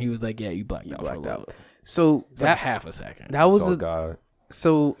happened?" And he was like, "Yeah, you blacked out for a little." So that like half a second. That was God.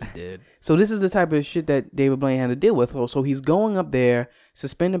 So he did. So this is the type of shit that David Blaine had to deal with. So he's going up there,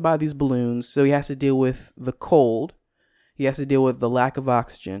 suspended by these balloons. So he has to deal with the cold. He has to deal with the lack of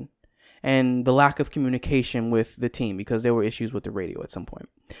oxygen and the lack of communication with the team because there were issues with the radio at some point.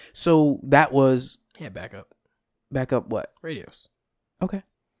 So that was... He had backup. Backup what? Radios. Okay.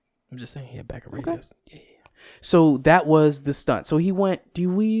 I'm just saying he had backup radios. Okay. Yeah. So that was the stunt. So he went... Do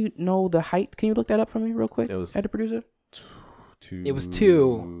we know the height? Can you look that up for me real quick? It was... At the producer? It was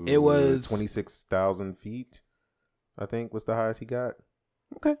 2. It was 26,000 feet. I think was the highest he got.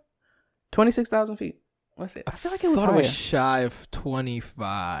 Okay, 26,000 feet. Let's say I feel like it was higher. It was shy of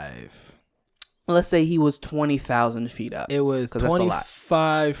 25. Let's say he was 20,000 feet up. It was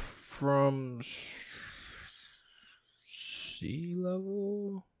 25 from sea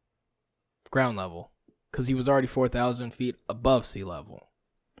level, ground level, because he was already 4,000 feet above sea level.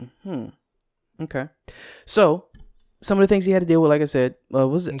 Okay, so. Some of the things he had to deal with, like I said,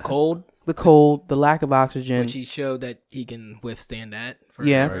 was it cold? The cold, the lack of oxygen. Which he showed that he can withstand that.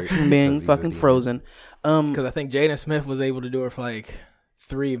 Being fucking frozen. Because I think Jaden Smith was able to do it for like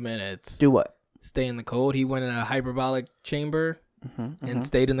 3 minutes. Do what? Stay in the cold. He went in a hyperbolic chamber and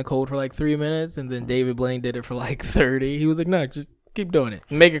stayed in the cold for like 3 minutes. And then David Blaine did it for like 30. He was like, no, just keep doing it.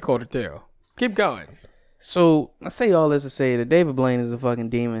 Make it colder too. Keep going. So I say all this to say that David Blaine is a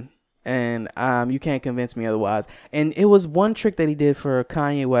fucking demon. And you can't convince me otherwise. And it was one trick that he did for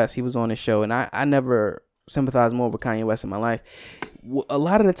Kanye West. He was on his show, and I never sympathized more with Kanye West in my life. A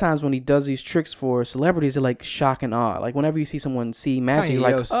lot of the times when he does these tricks for celebrities, they're like shock and awe. Like whenever you see someone see magic, you're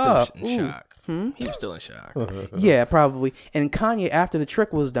like, oh, in shock. He was still in shock. Yeah, probably. And Kanye, after the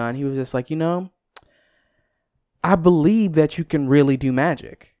trick was done, he was just like, I believe that you can really do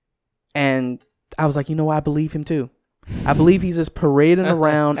magic. And I was like, I believe him too. I believe he's just parading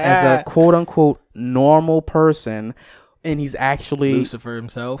around as a quote-unquote normal person, and he's actually... Lucifer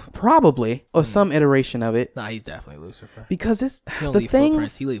himself? Probably, or some iteration of it. Nah, he's definitely Lucifer. Because it's... He don't leave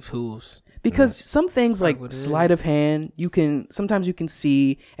footprints, he leaves hooves. Because some things like sleight of hand, sometimes you can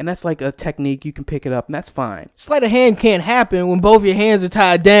see, and that's like a technique, you can pick it up, and that's fine. Sleight of hand can't happen when both your hands are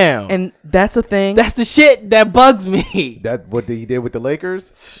tied down. And that's a thing. That's the shit that bugs me. That what he did with the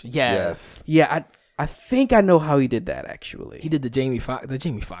Lakers? Yes. Yeah, I think I know how he did that, actually. He did the Jamie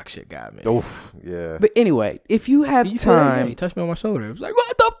Foxx shit got me. Oof, yeah. But anyway, if you have time... He touched me on my shoulder. It was like,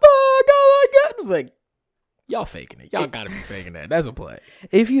 what the fuck? Oh my God. It was like, y'all faking it. Y'all gotta be faking that. That's a play.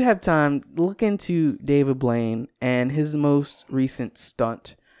 If you have time, look into David Blaine and his most recent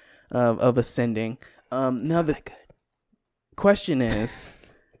stunt of ascending. Now the question is,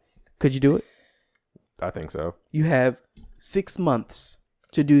 could you do it? I think so. You have 6 months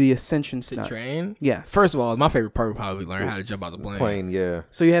to do the ascension stunt. To train? Yes. First of all, my favorite part would probably learn how to jump out the plane. Yeah.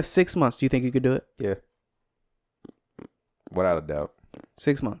 So you have 6 months. Do you think you could do it? Yeah. Without a doubt.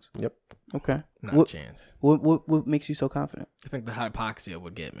 6 months. Yep. Okay. Not a chance. What makes you so confident? I think the hypoxia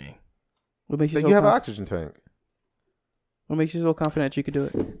would get me. What makes you so so you have an oxygen tank. What makes you so confident you could do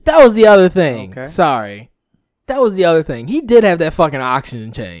it? That was the other thing. Okay. Sorry. That was the other thing. He did have that fucking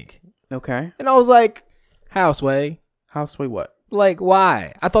oxygen tank. Okay. And I was like, how, Sway? How, Sway, what? Like,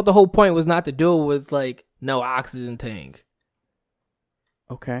 why? I thought the whole point was not to do it with, like, no oxygen tank.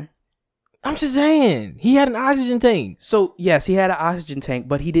 Okay. I'm just saying. He had an oxygen tank. So, yes, he had an oxygen tank,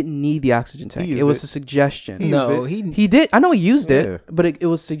 but he didn't need the oxygen tank. It was a suggestion. He did. I know he used it, but it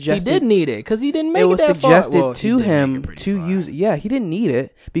was suggested. He did need it because he didn't make it was that suggested far. Well, to him to use it. Yeah, he didn't need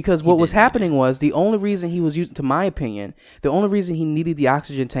it because what was happening was the only reason he was using, to my opinion, the only reason he needed the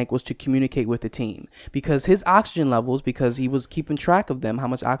oxygen tank was to communicate with the team because his oxygen levels, because he was keeping track of them, how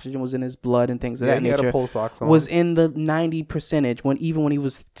much oxygen was in his blood and things of that nature, was in the 90% even when he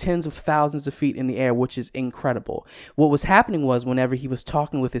was tens of thousands of feet in the air, which is incredible. What was happening was whenever he was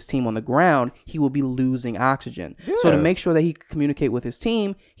talking with his team on the ground, he would be losing oxygen. Yeah. So to make sure that he could communicate with his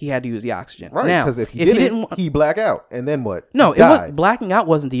team, he had to use the oxygen. Right, because if he didn't, he black out, and then what? No, blacking out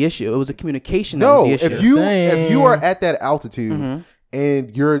wasn't the issue. It was a communication that was the issue. If you are at that altitude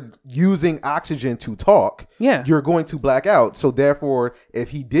and you're using oxygen to talk, you're going to black out. So therefore,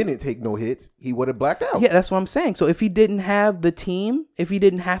 if he didn't take no hits, he would have blacked out. Yeah, that's what I'm saying. So if he didn't have the team, if he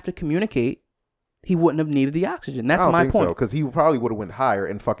didn't have to communicate, he wouldn't have needed the oxygen. That's my point. I don't think so, because he probably would have went higher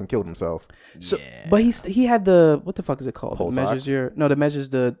and fucking killed himself. So, but he had the, what the fuck is it called? Pulse that measures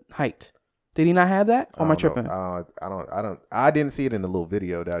the height. Did he not have that? Or am I tripping? I didn't see it in the little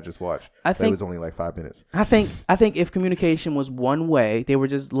video that I just watched. I think it was only like 5 minutes. I think if communication was one way, they were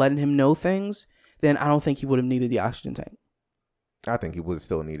just letting him know things, then I don't think he would have needed the oxygen tank. I think he would have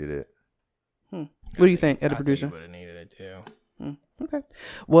still needed it. What do you think, Eddie producer? He would have needed it too. Okay.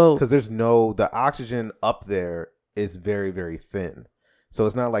 Well, because the oxygen up there is very, very thin. So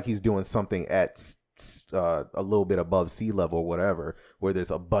it's not like he's doing something at a little bit above sea level or whatever, where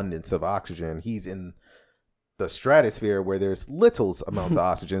there's abundance of oxygen. He's in the stratosphere where there's little amounts of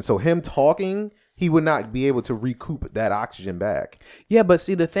oxygen. So him talking, he would not be able to recoup that oxygen back. Yeah, but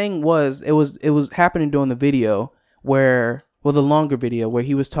see, the thing was, it was happening during the video the longer video where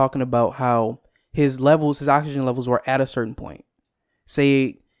he was talking about how his oxygen levels were at a certain point.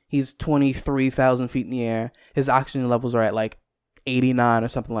 Say he's 23,000 feet in the air. His oxygen levels are at like 89 or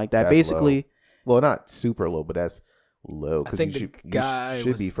something like that. That's basically, low. Well, not super low, but that's low because you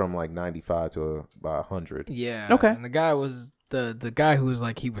should be from like 95 to about 100. Yeah. Okay. And the guy was the guy who was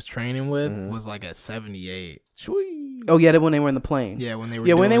like he was training with was like at 78. Sweet. Oh yeah, when they were in the plane. Yeah, when they were.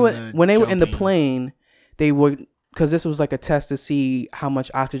 Yeah, when they were in the plane, they were, because this was like a test to see how much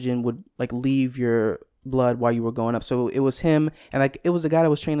oxygen would like leave your blood while you were going up. So it was him, and like it was the guy that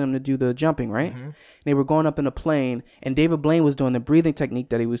was training him to do the jumping, right? Mm-hmm. They were going up in a plane, and David Blaine was doing the breathing technique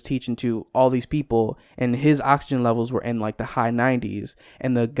that he was teaching to all these people, and his oxygen levels were in like the high 90s,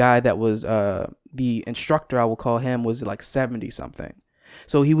 and the guy that was the instructor, I will call him, was like 70 something.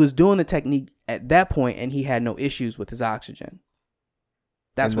 So he was doing the technique at that point, and he had no issues with his oxygen.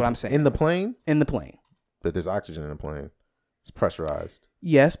 That's what I'm saying. In the plane? In the plane. But there's oxygen in the plane. It's pressurized.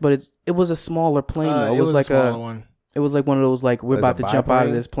 Yes, but it was a smaller plane though. It was like a smaller one. It was like one of those like we're about to jump out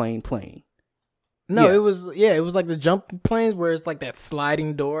of this plane. No, yeah. It was like the jump planes where it's like that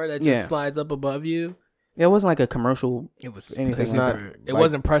sliding door that just slides up above you. Yeah, it wasn't like a commercial. It was anything. It's not. It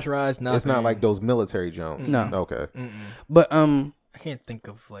wasn't pressurized. Nothing. It's not like those military jumps. No. Okay. Mm-mm. But I can't think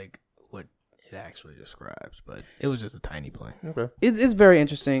of like what it actually describes, but it was just a tiny plane. Okay. It's very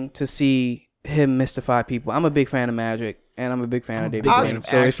interesting to see him mystify people. I'm a big fan of magic, and I'm a big fan of David Blaine.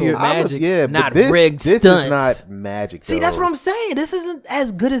 So if you're magic, not rigged stunts. This is not magic. See, that's what I'm saying. This isn't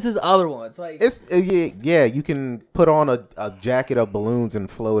as good as his other ones. Like it's you can put on a jacket of balloons and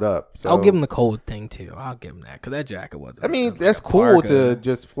float up. So I'll give him the cold thing too. I'll give him that because that jacket wasn't. I mean, that's like cool to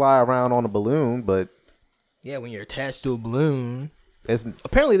just fly around on a balloon, but yeah, when you're attached to a balloon,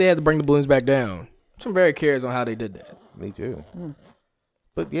 apparently they had to bring the balloons back down. So I'm very curious on how they did that. Me too.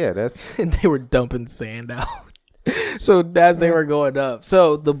 But yeah, that's and they were dumping sand out. So as they were going up,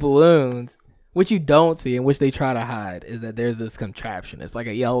 so the balloons What you don't see, and which they try to hide, is that there's this contraption. It's like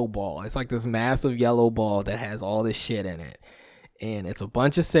a yellow ball. It's like this massive yellow ball that has all this shit in it. And it's a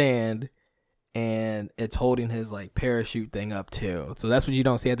bunch of sand, and it's holding his like parachute thing up too. So that's what you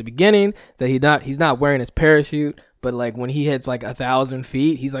don't see at the beginning, that he's not wearing his parachute, but like when he hits like 1,000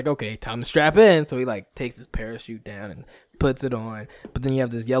 feet, he's like, okay, time to strap in. So he like takes his parachute down and puts it on. But then you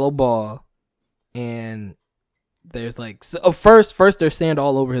have this yellow ball, and there's like, first there's sand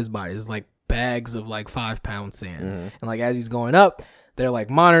all over his body. There's like bags of like 5-pound sand. And like as he's going up, they're like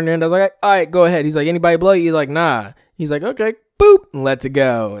monitoring. I was like, all right, go ahead. He's like, anybody blow you? He's like, nah. He's like, okay, boop, and lets it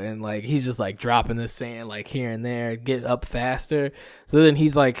go. And like he's just like dropping the sand like here and there, get up faster. So then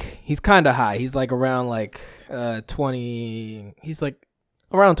he's kind of high. He's like around like 20. He's like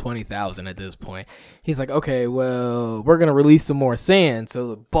around 20,000 at this point. He's like, okay, well, we're gonna release some more sand. So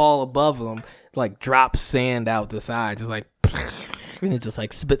the ball above him like drops sand out the side, just like, and it just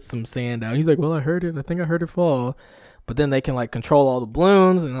like spits some sand out. He's like, well, I think I heard it fall. But then they can like control all the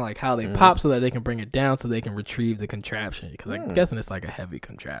balloons and like how they pop so that they can bring it down so they can retrieve the contraption. Because I'm guessing it's like a heavy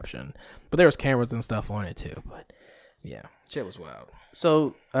contraption. But there was cameras and stuff on it too. But yeah, shit was wild.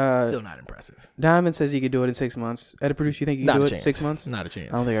 So still not impressive. Diamond says he could do it in 6 months. At a producer, you think you can do it in 6 months? Not a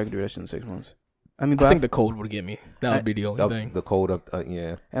chance. I don't think I could do that shit in 6 months. I think the cold would get me. That would be the only thing. The cold up,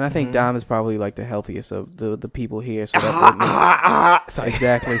 yeah. And I think Dom is probably like the healthiest of the people here. So that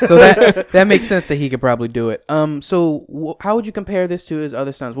exactly. So that makes sense that he could probably do it. So how would you compare this to his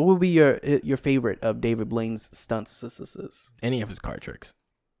other stunts? What would be your favorite of David Blaine's stunts? Any of his card tricks.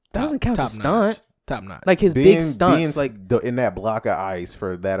 That doesn't count as a stunt. Top notch. Like his big stunts, like in that block of ice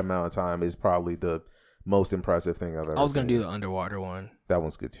for that amount of time is probably the most impressive thing I've ever seen. I was gonna do the underwater one. That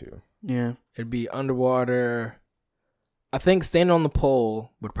one's good too. Yeah, it'd be underwater. I think standing on the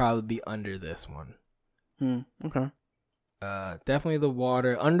pole would probably be under this one. Okay. Definitely the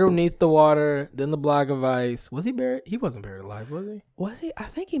water, underneath the water, then the block of ice. Was he buried? He wasn't buried alive, was he? Was he? I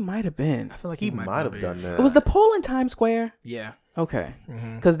think he might have been. I feel like he might have done that. It was the pole in Times Square. Yeah. Okay.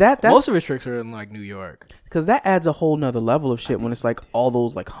 Because that's most of his tricks are in like New York. Because that adds a whole nother level of shit when it's like all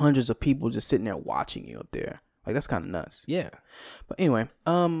those like hundreds of people just sitting there watching you up there. Like that's kind of nuts. Yeah. But anyway,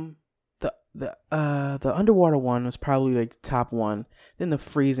 the underwater one was probably like the top one. Then the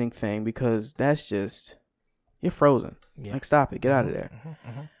freezing thing, because that's just, you're frozen. Yeah. Like stop it, get out of there.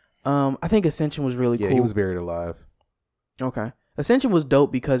 I think Ascension was really cool. Yeah, he was buried alive. Okay. Ascension was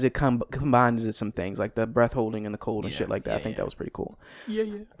dope because it combined into some things like the breath holding and the cold and shit like that. I think that was pretty cool. Yeah.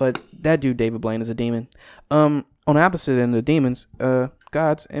 But that dude David Blaine is a demon. On the opposite end of the demons,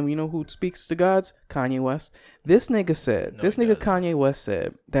 gods, and you know who speaks to gods? Kanye West. This nigga Kanye West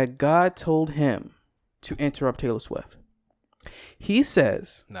said that God told him to interrupt Taylor Swift. He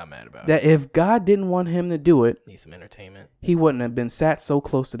says, not mad about that if God didn't want him to do it, need some entertainment, he wouldn't have been sat so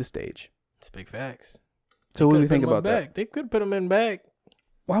close to the stage. It's big facts. So what do you think about that? They could put him in back.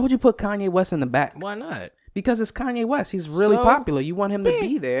 Why would you put Kanye West in the back? Why not? Because it's Kanye West. He's really popular. You want him to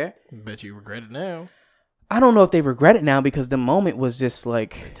be there. Bet you regret it now. I don't know if they regret it now because the moment was just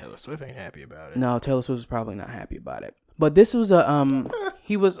like... Taylor Swift ain't happy about it. No, Taylor Swift was probably not happy about it. But this was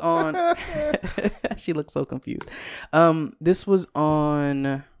he was on... She looked so confused. He was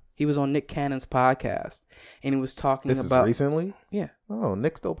on Nick Cannon's podcast. And he was talking about... This is recently? Yeah. Oh,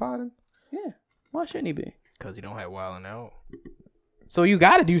 Nick's still potting? Yeah. Why shouldn't he be? Because he don't have wilding out. So you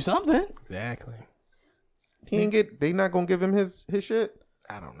got to do something. Exactly. They not gonna give him his shit.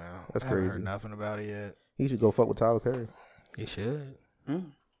 I don't know. That's crazy. I haven't heard nothing about it yet. He should go fuck with Tyler Perry. He should.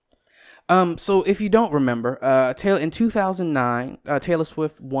 So if you don't remember, in 2009, Taylor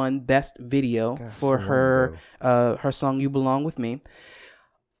Swift won Best Video for her song "You Belong with Me."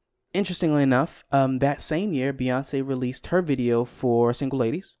 Interestingly enough, that same year, Beyonce released her video for "Single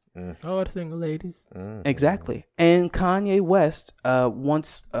Ladies." Oh, the Single Ladies. Exactly. And Kanye West,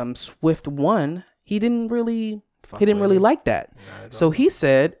 once Swift won, he didn't really like that. So he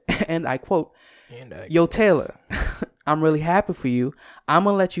said, and I quote, "Yo, Taylor, I'm really happy for you. I'm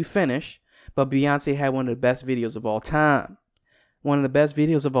going to let you finish, but Beyonce had one of the best videos of all time. One of the best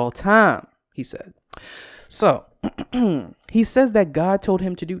videos of all time," he said. So he says that God told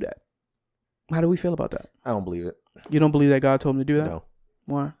him to do that. How do we feel about that? I don't believe it. You don't believe that God told him to do that? No.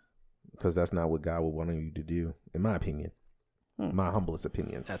 Why? Because that's not what God would want you to do, in my opinion. My humblest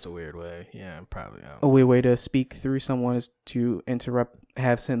opinion. That's a weird way. Yeah, probably. A weird way to speak through someone is to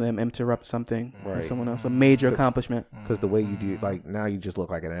send them interrupt something right. Someone else. A major accomplishment. Because the way you do it, like now you just look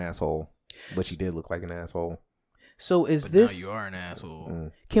like an asshole, but you did look like an asshole. So now you are an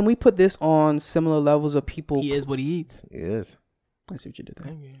asshole. Can we put this on similar levels of people? He is what he eats. He is. I see what you did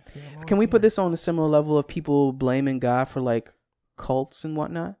there. Can we put this on a similar level of people blaming God for like cults and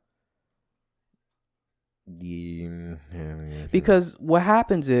whatnot? Yeah. Because what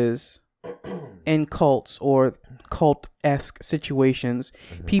happens is, in cults or cult-esque situations,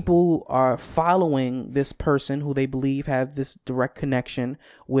 people are following this person who they believe have this direct connection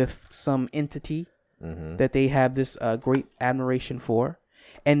with some entity that they have this great admiration for,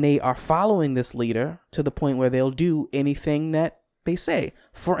 and they are following this leader to the point where they'll do anything that they say.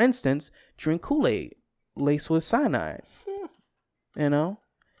 For instance, drink Kool-Aid laced with cyanide. You know?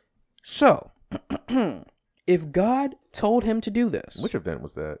 So, if God told him to do this... Which event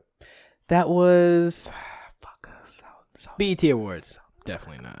was that? That was... BET Awards.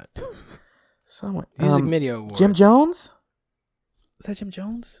 Definitely not. Someone. Music Video Awards. Jim Jones? Is that Jim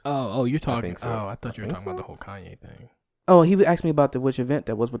Jones? Oh, you're talking... so. Oh, I thought you were talking about the whole Kanye thing. Oh, he asked me about which event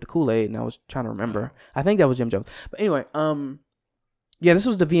that was with the Kool-Aid, and I was trying to remember. I think that was Jim Jones. But anyway, yeah, this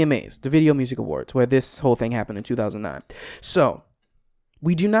was the VMAs, the Video Music Awards, where this whole thing happened in 2009. So,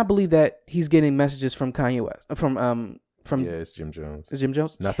 we do not believe that he's getting messages from Kanye West. From Yeah, it's Jim Jones. Is Jim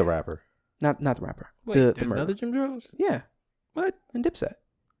Jones? Not the rapper. Not the rapper. Wait, there's another Jim Jones? Yeah. What? And Dipset.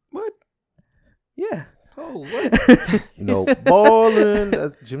 What? Yeah. Oh, what? Ballin'.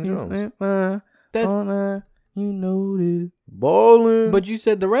 That's Jim Jones. That's... You know this. Ballin'. But you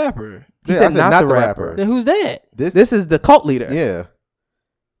said the rapper. He said not the rapper. Then who's that? This is the cult leader. Yeah.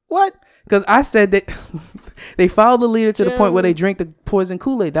 What? Because I said that they followed the leader to the point where they drink the poison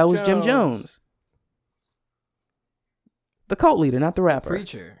Kool-Aid. That was Jim Jones. The cult leader, not the rapper.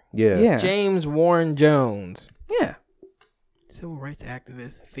 Preacher. Yeah. James Warren Jones. Yeah. Civil rights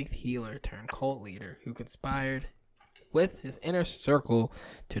activist, faith healer turned cult leader who conspired with his inner circle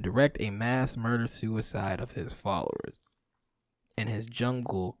to direct a mass murder suicide of his followers in his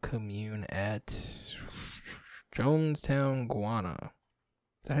jungle commune at Jonestown, Guyana.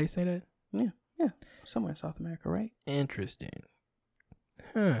 Is that how you say that? Yeah. Somewhere in South America, right? Interesting.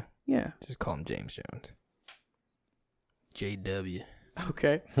 Huh. Yeah. Just call him James Jones. JW.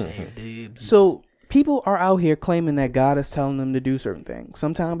 Okay. JW. So people are out here claiming that God is telling them to do certain things.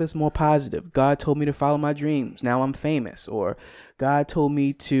 Sometimes it's more positive. God told me to follow my dreams. Now I'm famous. Or God told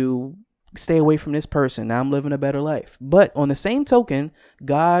me to stay away from this person. Now I'm living a better life. But on the same token,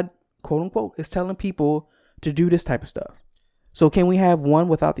 God, quote unquote, is telling people to do this type of stuff. So can we have one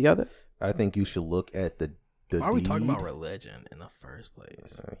without the other? I think you should look at the Why are we talking deed. about religion in the first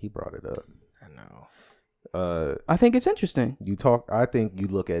place? He brought it up. I know. I think it's interesting. I think you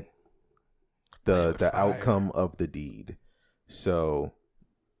look at the outcome of the deed. So,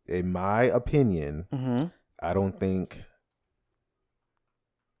 in my opinion, I don't think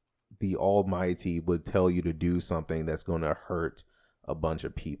the Almighty would tell you to do something that's going to hurt a bunch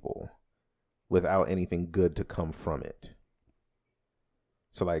of people without anything good to come from it.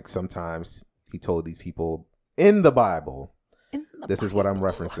 So, like, sometimes he told these people in the Bible, this is what I'm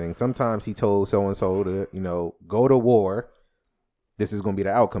referencing. Sometimes he told so-and-so to, go to war. This is going to be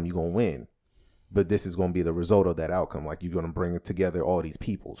the outcome. You're going to win. But this is going to be the result of that outcome. Like, you're going to bring together all these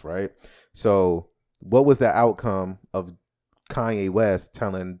peoples, right? So what was the outcome of Kanye West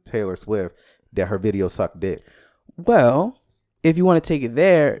telling Taylor Swift that her video sucked dick? Well, if you want to take it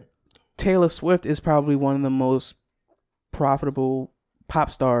there, Taylor Swift is probably one of the most profitable pop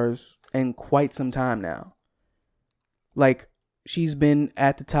stars in quite some time now. Like, she's been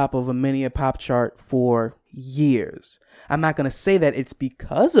at the top of a pop chart for years. I'm not going to say that it's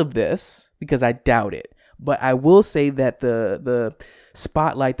because of this, because I doubt it. But I will say that the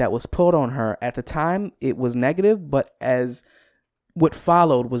spotlight that was put on her at the time, it was negative, but as what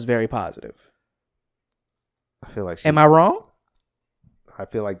followed was very positive. I feel like Am I wrong? I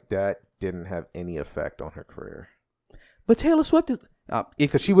feel like that didn't have any effect on her career. But Taylor Swift is...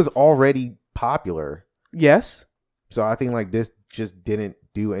 because she was already popular. Yes. So I think like this just didn't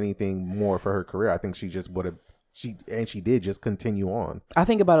do anything more for her career. I think she just would have, she did just continue on. I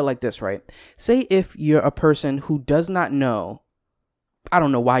think about it like this, right? Say if you're a person who does not know, I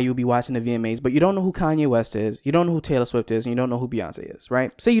don't know why you'll be watching the VMAs, but you don't know who Kanye West is, you don't know who Taylor Swift is, and you don't know who Beyonce is,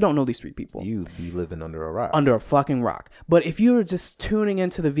 right? Say you don't know these three people. You'd be living under a rock. Under a fucking rock. But if you're just tuning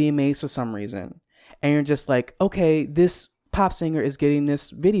into the VMAs for some reason, and you're just like, okay, this pop singer is getting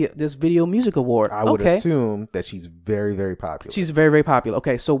this video music award. I would assume that she's very, very popular. She's very, very popular.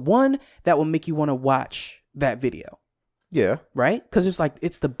 Okay, so one, that will make you want to watch that video. Yeah. Right? Because it's like,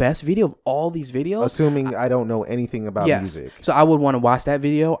 it's the best video of all these videos. Assuming I don't know anything about music. So I would want to watch that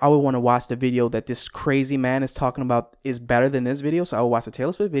video. I would want to watch the video that this crazy man is talking about is better than this video. So I would watch the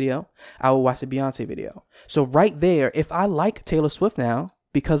Taylor Swift video. I would watch the Beyonce video. So right there, if I like Taylor Swift now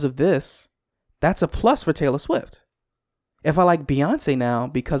because of this, that's a plus for Taylor Swift. If I like Beyonce now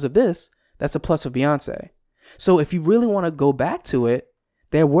because of this, that's a plus for Beyonce. So if you really want to go back to it,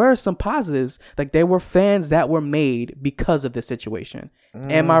 there were some positives. Like there were fans that were made because of this situation.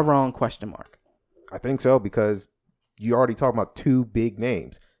 Am I wrong? ? I think so, because you already talking about two big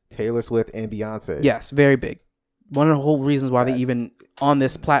names, Taylor Swift and Beyonce. Yes, very big. One of the whole reasons why they even on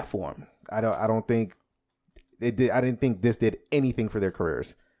this platform. I don't think it did. I didn't think this did anything for their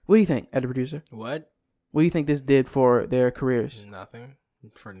careers. What do you think, Ed the producer? What do you think this did for their careers? Nothing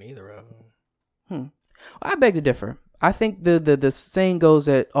for neither of them. I beg to differ. I think the saying goes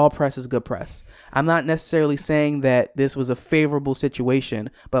that all press is good press. I'm not necessarily saying that this was a favorable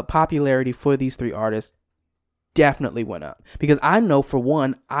situation, but popularity for these three artists definitely went up. Because I know, for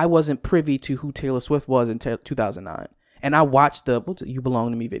one, I wasn't privy to who Taylor Swift was in 2009. And I watched the You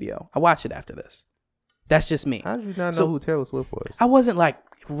Belong to Me video. I watched it after this. That's just me. How did you not know who Taylor Swift was? I wasn't like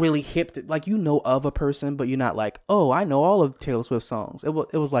really hip to, like, you know of a person, but you're not like, oh, I know all of Taylor Swift songs. It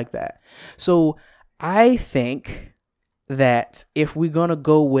was like that. So I think that if we're going to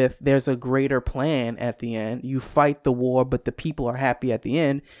go with there's a greater plan at the end, you fight the war, but the people are happy at the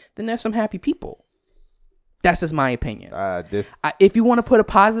end, then there's some happy people. That's just my opinion. If you want to put a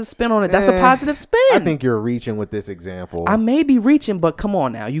positive spin on it, that's a positive spin. I think you're reaching with this example. I may be reaching, but come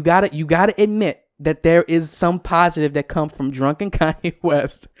on now. You gotta admit that there is some positive that comes from drunken Kanye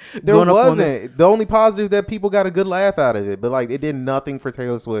West. There wasn't. The only positive that people got a good laugh out of it, but like it did nothing for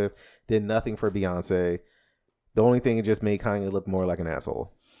Taylor Swift, did nothing for Beyonce. The only thing, it just made Kanye look more like an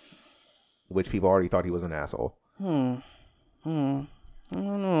asshole, which people already thought he was an asshole. I don't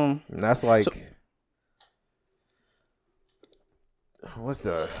know. And that's like, what's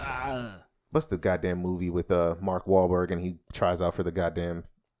the goddamn movie with Mark Wahlberg and he tries out for the goddamn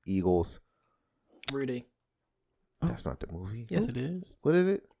Eagles? Rudy. That's not the movie. Yes, it is. What is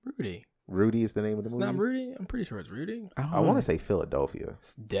it? Rudy. Rudy is the name of the movie? It's not Rudy? I'm pretty sure it's Rudy. I want to say Philadelphia.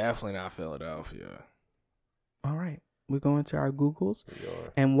 It's definitely not Philadelphia. All right. We're going to our Googles.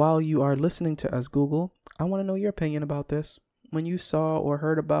 And while you are listening to us Google, I want to know your opinion about this. When you saw or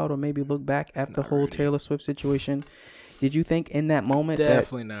heard about or maybe look back at the whole Rudy. Taylor Swift situation, did you think in that moment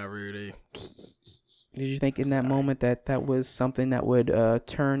definitely not Rudy. Did you think in that moment that was something that would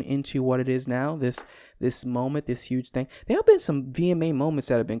turn into what it is now? This moment, this huge thing. There have been some VMA moments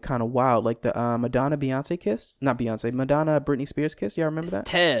that have been kind of wild, like the Madonna Beyonce kiss. Not Beyonce, Madonna Britney Spears kiss. Y'all remember that?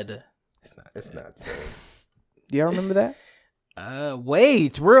 Ted. It's not Ted. Do y'all remember that?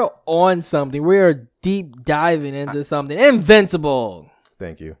 Wait, we're on something. We're deep diving into something. Invincible.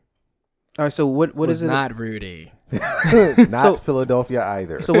 Thank you. All right, so what is it? Not Rudy. Not Philadelphia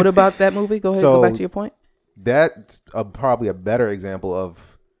either. So what about that movie? Go ahead, go back to your point. That's probably a better example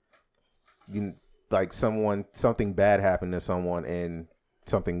of like something bad happened to someone and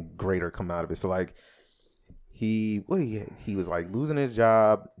something greater come out of it. So like he was like losing his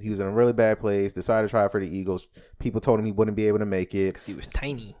job. He was in a really bad place. Decided to try for the Eagles. People told him he wouldn't be able to make it. He was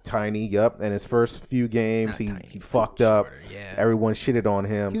tiny. Yep. And his first few games, he fucked up. Yeah. Everyone shitted on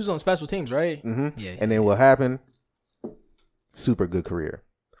him. He was on special teams, right? Mm-hmm. Yeah. And then what happened? Super good career.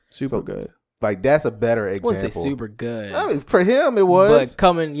 Super good. Like that's a better example. I wouldn't say super good. I mean, for him, it was. But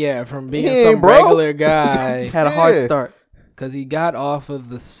coming, from being some regular guy, had a hard start. Because he got off of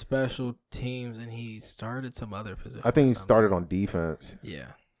the special teams and he started some other position. I think he started on defense. Yeah.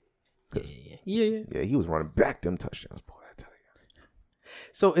 Yeah, he was running back them touchdowns, boy, I tell you.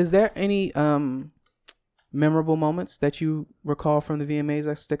 So is there any memorable moments that you recall from the VMAs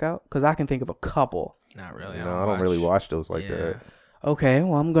that stick out? Because I can think of a couple. Not really. I don't really watch those like that. Okay,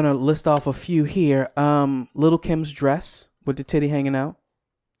 well, I'm going to list off a few here. Little Kim's dress with the titty hanging out.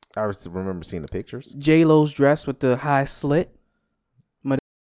 I remember seeing the pictures. J-Lo's dress with the high slit.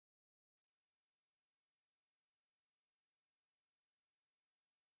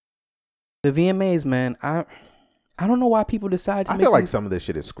 The VMAs, man, I don't know why people decide to I feel like some of this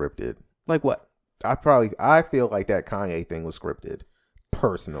shit is scripted. Like what? I feel like that Kanye thing was scripted,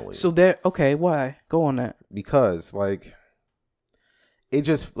 personally. So okay, why? Go on that. Because, like, it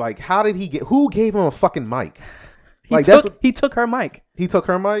just, like, who gave him a fucking mic? He took her mic. He took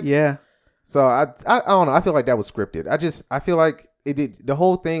her mic? Yeah. So I don't know. I feel like that was scripted. I feel like it did. The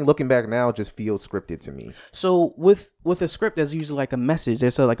whole thing, looking back now, just feels scripted to me. So with a script, there's usually like a message.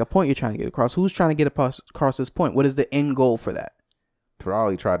 There's like a point you're trying to get across. Who's trying to get across this point? What is the end goal for that?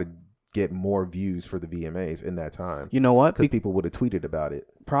 Probably try to get more views for the VMAs in that time. You know what? Because people would have tweeted about it.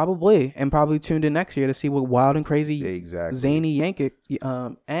 Probably. And probably tuned in next year to see what wild and crazy, zany Yankee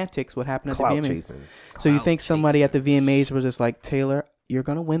antics would happen at the VMAs. Chasing. So you think somebody at the VMAs was just like, Taylor, you're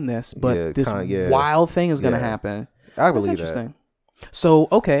going to win this, but this wild thing is going to happen. I believe that. So,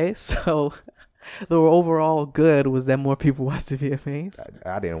 okay. So The overall good was that more people watched the VMAs.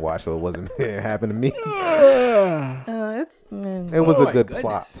 I didn't watch, so it happened to me. It was a good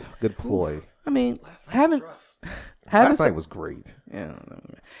plot, good ploy. I mean, last night was great. Yeah,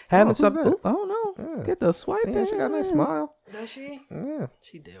 having something. Oh no, get the swipe. Yeah, she got a nice smile. Does she? Yeah,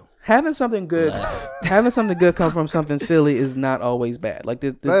 she do. Having something good, come from something silly is not always bad. Like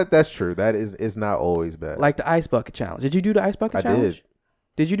that's true. That is not always bad. Like the ice bucket challenge. Did you do the ice bucket challenge? I did.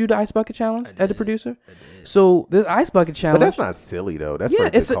 Did you do the ice bucket challenge as the producer? I did. So the ice bucket challenge. But that's not silly though. That's for a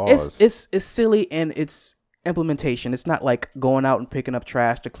good cause. It's silly and it's implementation. It's not like going out and picking up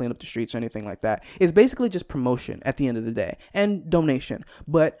trash to clean up the streets or anything like that. It's basically just promotion at the end of the day and donation.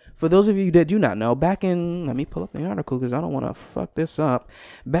 But for those of you that do not know, let me pull up the article because I don't want to fuck this up.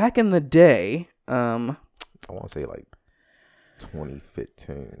 Back in the day, I want to say like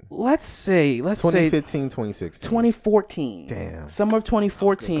 2015. Let's say 2015, 2016. 2014. Damn. Summer of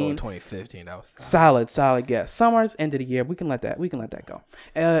 2014. 2015. That was solid guess. Summer's end of the year. We can let that go.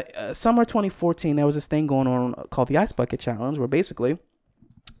 Summer 2014, there was this thing going on called the Ice Bucket Challenge, where basically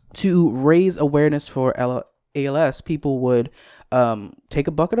to raise awareness for ALS, people would take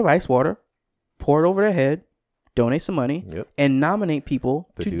a bucket of ice water, pour it over their head, donate some money, and nominate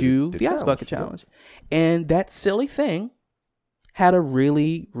people to do the Ice Bucket Challenge. And that silly thing had a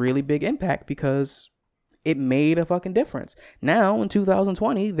really, really big impact because it made a fucking difference. Now in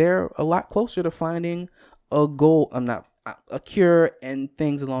 2020, they're a lot closer to finding a cure and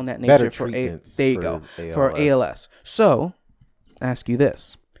things along that nature for ALS. So, ask you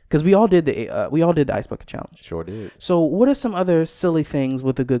this, because we all did the Ice Bucket Challenge. Sure did. So, what are some other silly things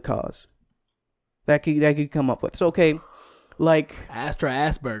with a good cause that could come up with? So, okay, like ass for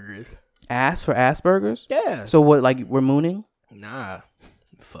Asperger's. Ass for Asperger's? Yeah. So what? Like we're mooning? Nah,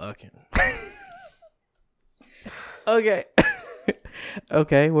 fucking. Okay.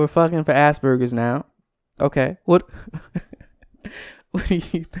 Okay, we're fucking for Asperger's now. Okay, what? What do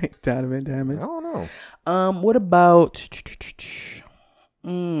you think, Donovan Damage? I don't know. What about?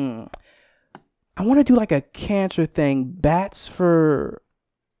 I want to do like a cancer thing. Bats for.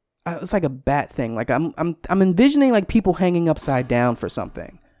 It's like a bat thing. Like I'm envisioning like people hanging upside down for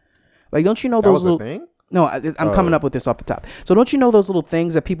something. Like, don't you know those little thing? No, I'm coming up with this off the top. So don't you know those little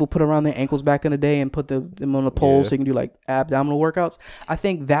things that people put around their ankles back in the day and put them on the pole so you can do like abdominal workouts? I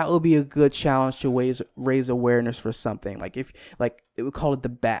think that would be a good challenge to raise awareness for something. Like it would call it the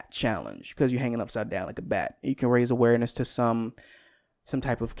bat challenge because you're hanging upside down like a bat. You can raise awareness to some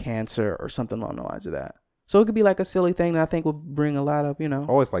type of cancer or something along the lines of that. So it could be like a silly thing that I think would bring a lot of,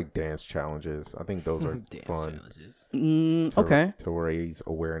 always like dance challenges. I think those are fun. Okay. To raise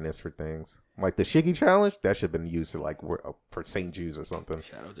awareness for things. Like the Shiggy challenge, that should have been used for St. Jude's or something.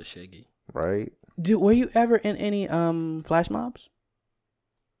 Shout out to Shiggy. Right? Were you ever in any flash mobs?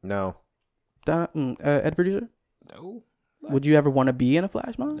 No. Ed Producer? No. Would you ever want to be in a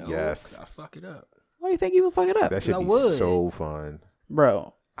flash mob? No. Yes. I fuck it up. Why do you think you would fuck it up? That should be so fun.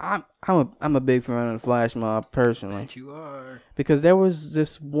 Bro, I'm a big fan of the flash mob personally. But you are. Because there was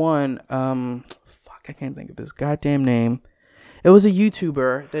this one I can't think of his goddamn name. It was a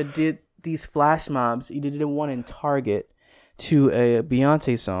YouTuber that did these flash mobs. He did one in Target to a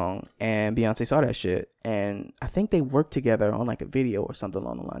Beyonce song, and Beyonce saw that shit, and I think they worked together on like a video or something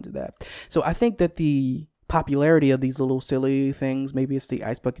along the lines of that. So I think that the popularity of these little silly things, maybe it's the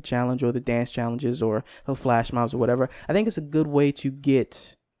Ice Bucket Challenge or the dance challenges or the flash mobs or whatever, I think it's a good way to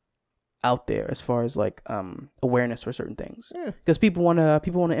get out there as far as like awareness for certain things, because people want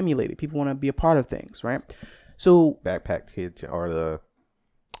to emulate it, people want to be a part of things, right? So Backpack Kid or the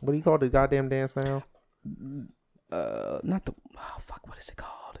what do you call the goddamn dance now? Not the what is it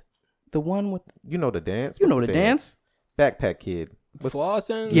called? The one with the dance. You know the dance. Backpack Kid.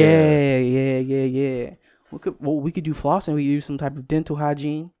 Flossing. Yeah. We could do flossing. We use some type of dental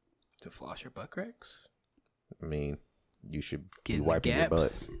hygiene to floss your butt cracks. I mean, you should get be wiping your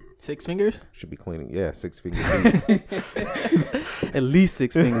butt. 6 fingers? Should be cleaning. Yeah, 6 fingers deep. At least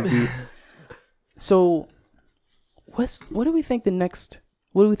 6 fingers deep. So, what do we think the next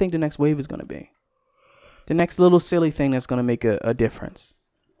wave is going to be? The next little silly thing that's going to make a difference.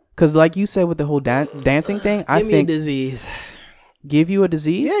 Because like you said with the whole dancing thing, I think... Give me a disease. Give you a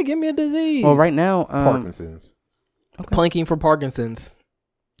disease? Yeah, give me a disease. Well, right now... Parkinson's. Okay. Planking for Parkinson's.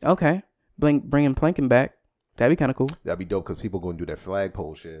 Okay. Bringing planking back. That'd be kind of cool. That'd be dope because people going to do that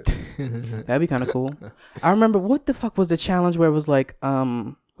flagpole shit. That'd be kind of cool. I remember, what the fuck was the challenge where it was like,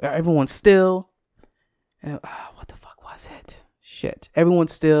 everyone's still... And, what the fuck was it? Shit.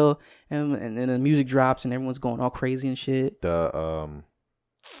 Everyone's still, and then the music drops and everyone's going all crazy and shit. The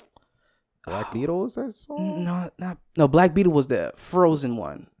Black Beetle, is that song? No, Black Beetle was the Frozen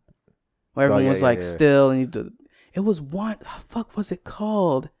one. where everyone was like still, and it was one. Fuck, what's it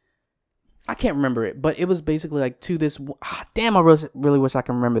called? I can't remember it, but it was basically like to this. Damn, I really wish I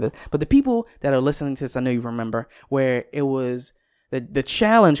can remember this. But the people that are listening to this, I know you remember, where it was the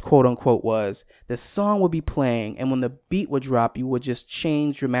challenge, quote unquote, was the song would be playing, and when the beat would drop, you would just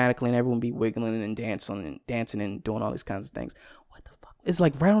change dramatically, and everyone would be wiggling and dancing and doing all these kinds of things. What the fuck? It's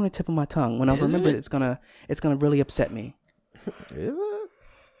like right on the tip of my tongue. When I remember it, it's gonna really upset me. Is it?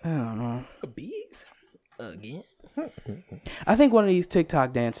 I don't know. Bees again. I think one of these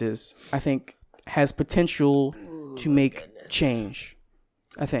TikTok dances, has potential to make change.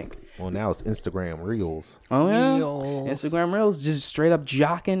 I think. Well, now it's Instagram Reels. Oh yeah, Instagram Reels, just straight up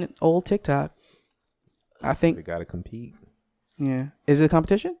jocking old TikTok. I think they gotta compete. Yeah, is it a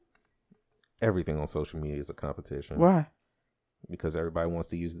competition? Everything on social media is a competition. Why? Because everybody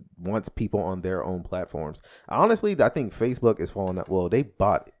wants people on their own platforms. Honestly, I think Facebook is falling out. Well, they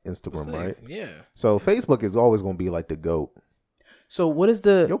bought Instagram, right? Yeah. So Facebook is always going to be like the GOAT. So what is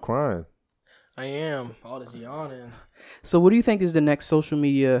the... You're crying. I am. All this yawning. So what do you think is the next social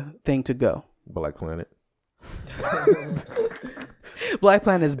media thing to go? Black Planet. Black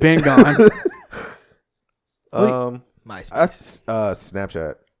Planet has been gone. MySpace.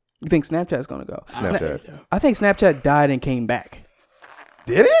 Snapchat. You think Snapchat's gonna go? Snapchat. I think Snapchat died and came back.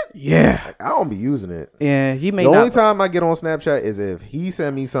 Did it? Yeah. Like, I don't be using it. Yeah, he may. The only time I get on Snapchat is if he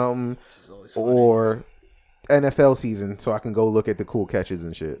send me something or NFL season, so I can go look at the cool catches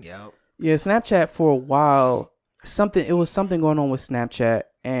and shit. Yep. Yeah, Snapchat for a while. It was something going on with Snapchat,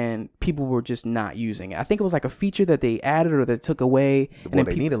 and people were just not using it. I think it was like a feature that they added or they took away. Well,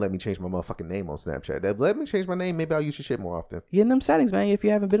 they need to let me change my motherfucking name on Snapchat. They let me change my name. Maybe I'll use your shit more often. Get in them settings, man. If you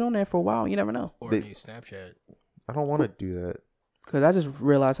haven't been on there for a while, you never know. Or use Snapchat. I don't want to do that. Because I just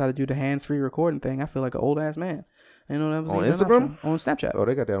realized how to do the hands-free recording thing. I feel like an old-ass man. You know that was on Instagram? On Snapchat. Oh,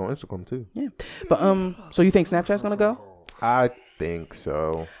 they got that on Instagram, too. Yeah. But, so you think Snapchat's going to go? I think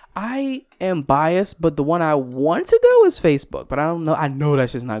so. I am biased, but the one I want to go is Facebook. But I don't know. I know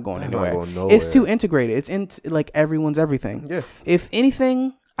that's just not going anywhere. Not going nowhere. It's too integrated. It's in like everyone's everything. Yeah. If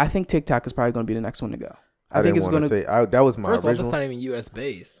anything, I think TikTok is probably going to be the next one to go. I think it's going to say that was my original. First of all, original. that's not even US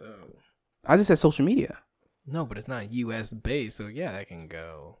based. So I just said social media. No, but it's not US based. So yeah, that can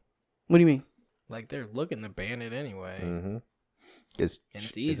go. What do you mean? Like they're looking to ban it anyway. Mm-hmm. It's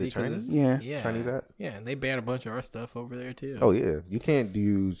easy. Is it Chinese? Yeah. Chinese app? Yeah, and they ban a bunch of our stuff over there too. Oh yeah, you can't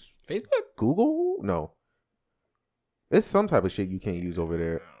use Facebook, Google. No, it's some type of shit you can't use over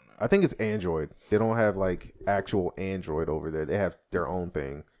there. I think it's Android. They don't have like actual Android over there. They have their own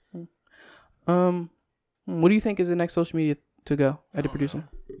thing. What do you think is the next social media to go? Eddie producer.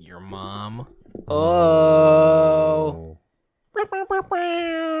 Your mom. Oh. I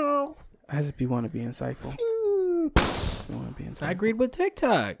just want to be insightful. I agreed with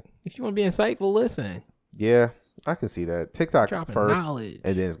TikTok. If you want to be insightful, listen. Yeah, I can see that. TikTok Dropping first, knowledge.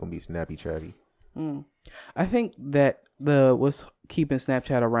 and then it's gonna be Snappy Chatty. I think that what's keeping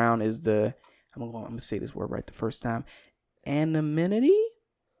Snapchat around is I'm gonna say this word right the first time. Anonymity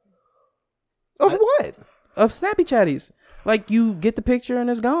of what? Of Snappy Chatties. Like you get the picture and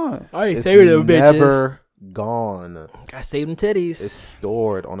it's gone. I ain't saving them bitches. Never gone. I saved them titties. It's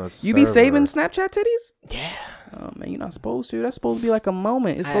stored on a server. You be saving Snapchat titties? Yeah. Oh man, you're not supposed to. That's supposed to be like a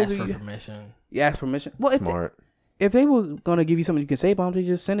moment. It's supposed to be permission. You ask permission. Well, smart. If they were gonna give you something you can save, why don't they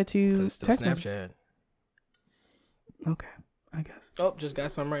just send it to you? Text Snapchat. Message? Okay, I guess. Oh, just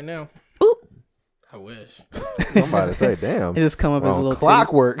got some right now. Ooh. I wish. I'm about to say, damn. It just come up as a little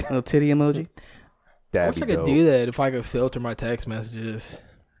clockwork, little titty emoji. I wish I could do that if I could filter my text messages.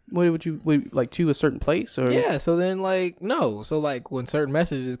 What would you like to a certain place or? Yeah, so then so when certain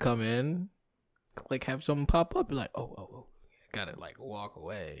messages come in, like have something pop up, you're like, oh, gotta like walk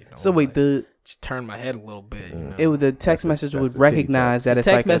away. You know? So wait, just turn my head a little bit. You know? It would the text message would recognize that it's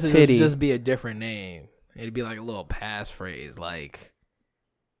like a titty. Text message would just be a different name. It'd be like a little passphrase, like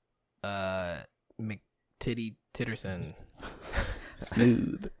McTitty Titterson.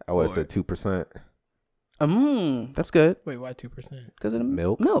 Smooth. I would have said 2%. That's good. Wait, why 2%? Because of the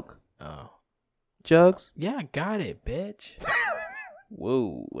milk. Oh, jugs. Yeah, I got it, bitch.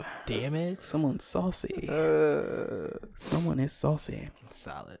 Whoa, damn it! Someone's saucy. Someone is saucy.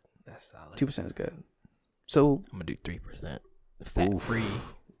 Solid. That's solid. 2% is good. So I'm gonna do 3%. Fat free.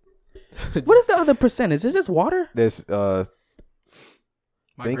 What is the other percentage? Is it just water? There's My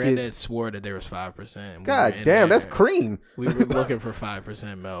granddad swore that there was 5%. God damn, that's cream. We were looking for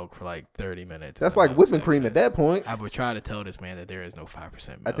 5% milk for like 30 minutes. That's like whipping cream at that point. I would try to tell this man that there is no 5%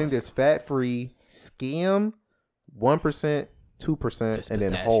 milk. I think there's fat free, skim, 1%, 2%, and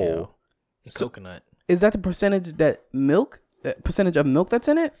then whole. And coconut. Is that the percentage that milk percentage of milk that's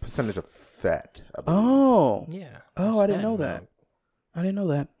in it? Percentage of fat. Oh. Yeah. Oh, I didn't know that. I didn't know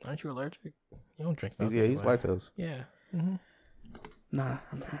that. Aren't you allergic? You don't drink milk. Yeah, he's lactose. Yeah. Mm-hmm. Nah.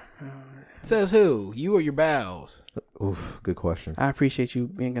 Says who? You or your bowels? Oof, good question. I appreciate you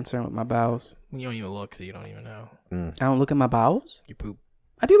being concerned with my bowels. You don't even look, so you don't even know. I don't look at my bowels? You poop.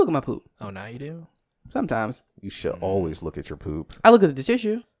 I do look at my poop. Oh, now you do? Sometimes. You should always look at your poop. I look at the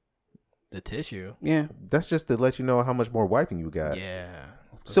tissue. The tissue? Yeah. That's just to let you know how much more wiping you got. Yeah.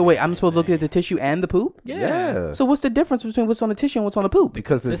 So wait, I'm supposed to look at the tissue and the poop? Yeah. So what's the difference between what's on the tissue and what's on the poop?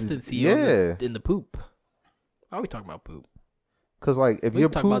 Because consistency in the poop. Why are we talking about poop? Because like if your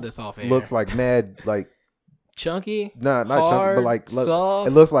poop looks like mad like chunky, not hard, chunky, but like soft.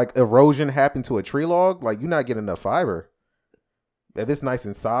 It looks like erosion happened to a tree log. Like you're not getting enough fiber. If it's nice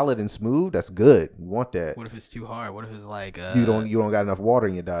and solid and smooth, that's good. You want that. What if it's too hard? What if it's like you don't got enough water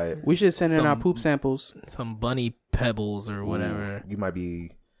in your diet? We should send in our poop samples. Some bunny pebbles or whatever. You might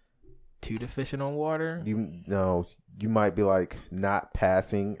be too deficient on water. You might be like not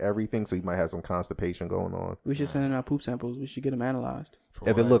passing everything, so you might have some constipation going on. We should send in our poop samples. We should get them analyzed.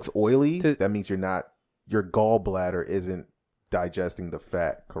 If it looks oily, that means your gallbladder isn't digesting the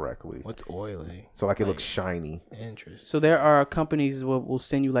fat correctly. What's oily? So like it looks shiny. Interesting. So there are companies will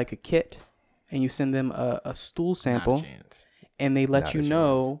send you like a kit, and you send them a stool sample, and they let you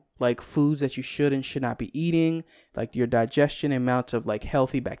know like foods that you should and should not be eating, like your digestion, amounts of like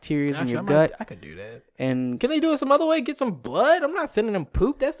healthy bacteria in your gut. I could do that. And can they do it some other way? Get some blood? I'm not sending them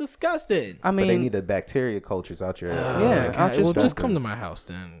poop. That's disgusting. I mean, but they need the bacteria cultures out your well, just come to my house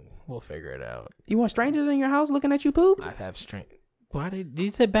then. We'll figure it out. You want strangers in your house looking at you poop? I have Why they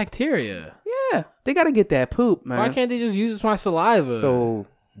said bacteria? Yeah, they gotta get that poop, man. Why can't they just use my saliva? So,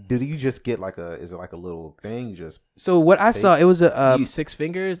 did you just get is it like a little thing? You just so what I saw, it was a use 6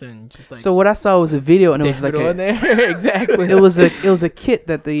 fingers and just like. So what I saw was a video, and it was like on there exactly. It was a kit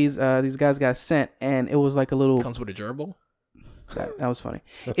that these guys got sent, and it was like a little comes with a gerbil. That was funny.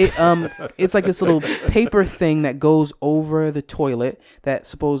 It's like this little paper thing that goes over the toilet that's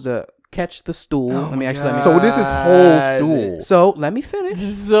supposed to catch the stool. So this is whole stool. So let me finish. This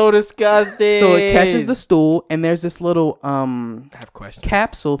is so disgusting. So it catches the stool, and there's this little I have questions.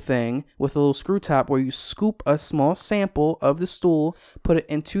 Capsule thing with a little screw top where you scoop a small sample of the stool, put it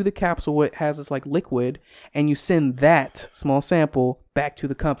into the capsule where it has this like liquid, and you send that small sample back to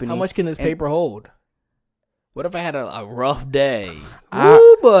the company. How much can this paper hold? What if I had a rough day?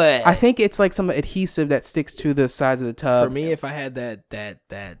 Ooh, boy. I think it's like some adhesive that sticks to the sides of the tub. For me, if I had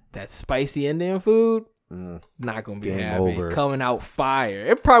that spicy Indian food, not gonna be happy. Over. Coming out fire.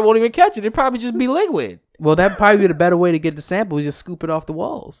 It probably won't even catch it. It'd probably just be liquid. Well, that'd probably be the better way to get the sample. Is just scoop it off the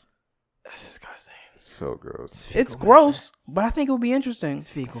walls. That's disgusting. So gross. It's gross, but I think it would be interesting. It's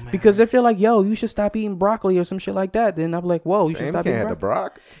fecal matter. Because if they're like, "Yo, you should stop eating broccoli" or some shit like that, then I'm like, "Whoa, you should stop eating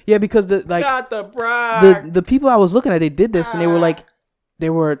broccoli." Yeah, because the people I was looking at, they did this, and they were like,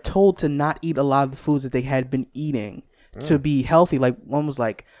 they were told to not eat a lot of the foods that they had been eating to be healthy. Like one was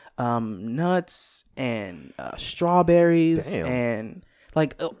like nuts and strawberries and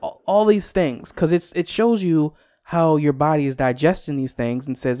like all these things, because it shows you how your body is digesting these things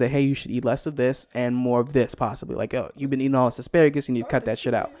and says that, hey, you should eat less of this and more of this, possibly. Like, oh, you've been eating all this asparagus, you need to cut that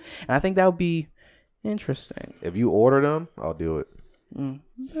shit out. And I think that would be interesting. If you order them, I'll do it.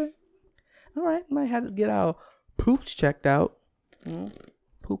 Okay. All right. Might have to get our poops checked out.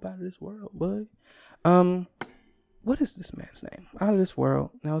 Poop out of this world, boy. What is this man's name? Out of this world.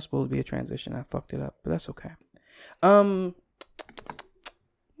 That was supposed to be a transition. I fucked it up, but that's okay.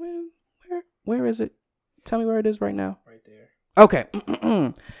 Where is it? Tell me where it is right now. Right there. Okay.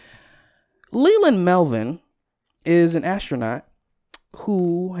 Leland Melvin is an astronaut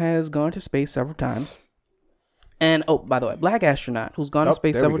who has gone to space several times. And, oh, by the way, black astronaut who's gone to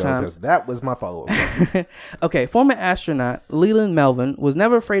space several times. That was my follow-up question. Okay, former astronaut Leland Melvin was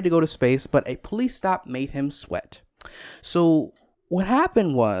never afraid to go to space, but a police stop made him sweat. So what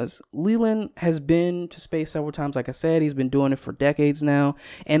happened was Leland has been to space several times. Like I said, he's been doing it for decades now.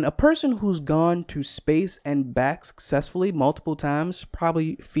 And a person who's gone to space and back successfully multiple times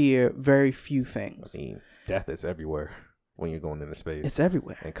probably fear very few things. I mean, death is everywhere when you're going into space. It's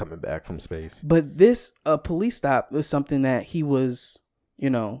everywhere. And coming back from space. But this police stop was something that he was,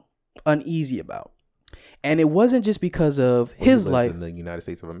 uneasy about. And it wasn't just because of his life. In the United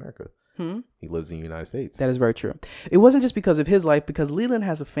States of America. He lives in the United States. That is very true. It wasn't just because of his life, because Leland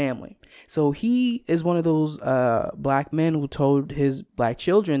has a family. So he is one of those black men who told his black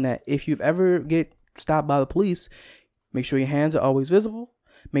children that if you ever get stopped by the police, make sure your hands are always visible.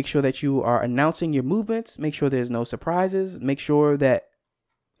 Make sure that you are announcing your movements. Make sure there's no surprises. Make sure that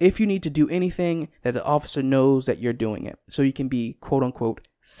if you need to do anything, that the officer knows that you're doing it, so you can be quote unquote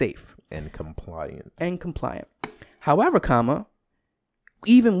safe and compliant. However,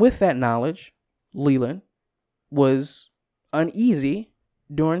 even with that knowledge, Leland was uneasy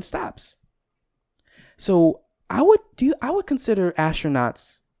during stops. So I would consider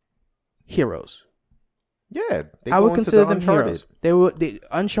astronauts heroes. Yeah, I would consider them heroes. They were the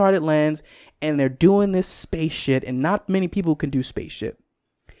uncharted lands, and they're doing this space shit, and not many people can do space shit.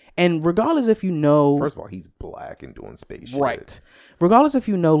 And regardless if you know... First of all, he's black and doing space shit. Right. Regardless if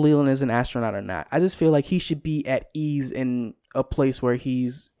you know Leland is an astronaut or not, I just feel like he should be at ease in a place where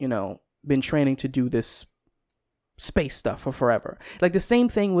he's, been training to do this space stuff for forever. Like the same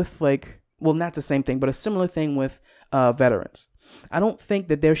thing with not the same thing, but a similar thing with veterans. I don't think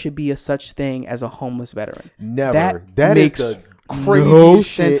that there should be a such thing as a homeless veteran. Never. That is the craziest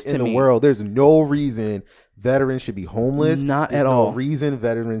shit in the world. There's no reason veterans should be homeless. Not at all. There's no reason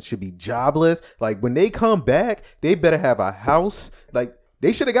veterans should be jobless. Like, when they come back, they better have a house. Like,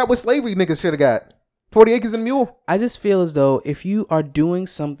 they should have got what slavery niggas should have got. 40 acres and a mule. I just feel as though if you are doing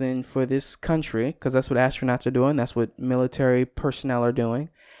something for this country, because that's what astronauts are doing, that's what military personnel are doing,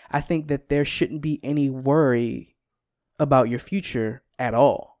 I think that there shouldn't be any worry about your future at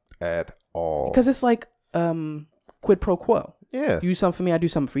all. At all. Because it's like quid pro quo. Yeah. You do something for me, I do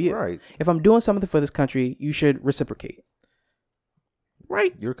something for you. Right. If I'm doing something for this country, you should reciprocate.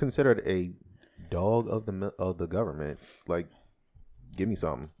 Right. You're considered a dog of the government. Like, give me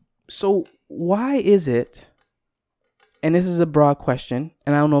something. So why is it, and this is a broad question,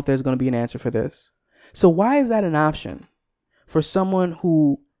 and I don't know if there's going to be an answer for this. So why is that an option for someone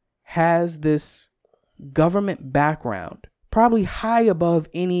who has this government background, probably high above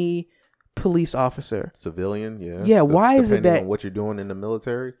any police officer, civilian? Yeah. Why is it that on what you're doing in the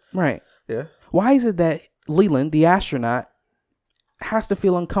military? Right. Yeah. Why is it that Leland, the astronaut, has to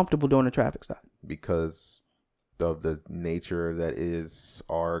feel uncomfortable during a traffic stop? Because of the nature that is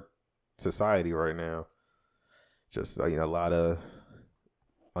our society right now. Just a lot of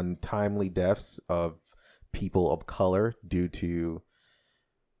untimely deaths of people of color due to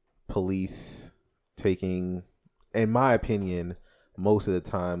police taking, in my opinion, most of the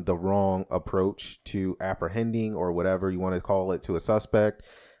time, the wrong approach to apprehending or whatever you want to call it to a suspect.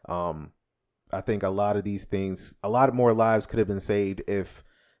 I think a lot of these things, a lot more lives could have been saved if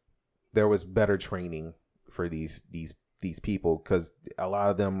there was better training for these people, because a lot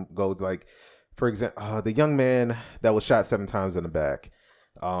of them go like, for example, the young man that was shot 7 times in the back.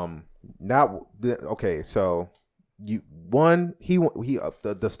 So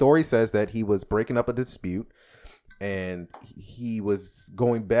the story says that he was breaking up a dispute and he was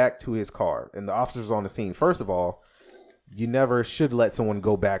going back to his car, and the officers on the scene. First of all, you never should let someone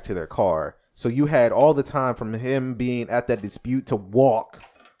go back to their car. So you had all the time from him being at that dispute to walk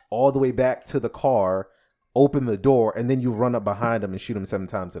all the way back to the car, open the door, and then you run up behind him and shoot him 7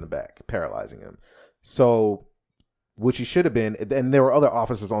 times in the back, paralyzing him. So, which you should have been, and there were other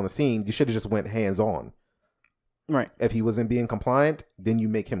officers on the scene, you should have just went hands-on. Right. If he wasn't being compliant, then you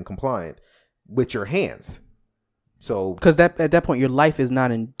make him compliant with your hands. So, because at that point, your life is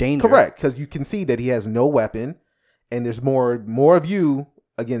not in danger. Correct, because you can see that he has no weapon, and there's more of you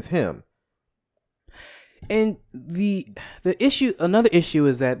against him. And another issue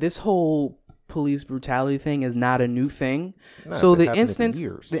is that this whole police brutality thing is not a new thing. So the instance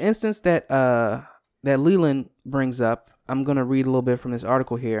that Leland brings up, I'm going to read a little bit from this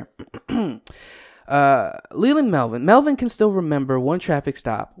article here. Leland Melvin can still remember one traffic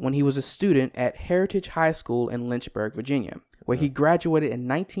stop when he was a student at Heritage High School in Lynchburg, Virginia, where he graduated in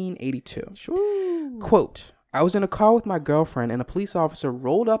 1982. Sure. Quote, "I was in a car with my girlfriend and a police officer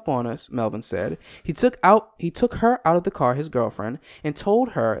rolled up on us," Melvin said. He took her out of the car, his girlfriend, and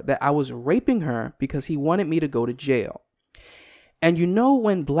told her that I was raping her because he wanted me to go to jail. And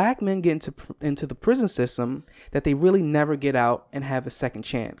when black men get into the prison system, that they really never get out and have a second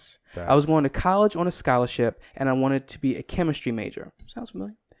chance. I was going to college on a scholarship, and I wanted to be a chemistry major. Sounds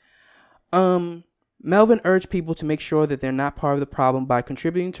familiar. Melvin urged people to make sure that they're not part of the problem by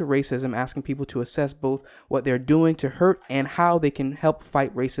contributing to racism, asking people to assess both what they're doing to hurt and how they can help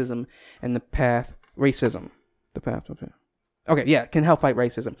fight racism and can help fight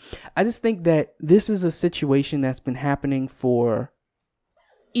racism. I just think that this is a situation that's been happening for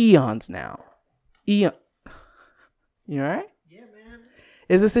eons now. You all right? Yeah, man.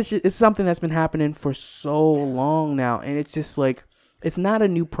 It's something that's been happening for so long now, and it's just like, it's not a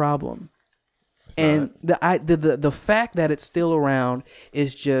new problem. And the fact that it's still around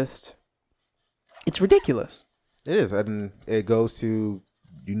is just, it's ridiculous. It is, and it goes to,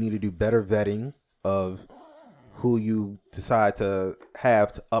 you need to do better vetting of who you decide to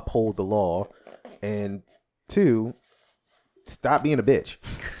have to uphold the law, and 2, stop being a bitch.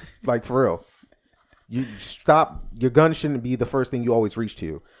 Like, for real. You stop. Your gun shouldn't be the first thing you always reach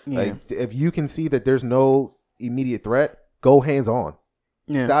to. Yeah. Like, if you can see that there's no immediate threat, go hands on.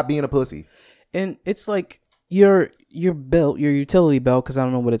 Yeah. Stop being a pussy. And it's like your belt, your utility belt, because I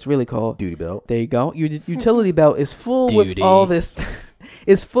don't know what it's really called. Duty belt. There you go. Your utility belt is full with all this.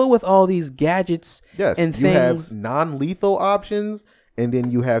 It's full with all these gadgets. Yes, and you have non-lethal options, and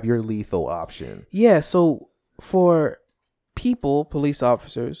then you have your lethal option. Yeah. So for people, police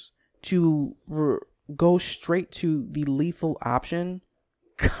officers, to go straight to the lethal option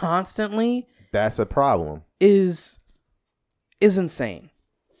constantly, that's a problem. Is insane.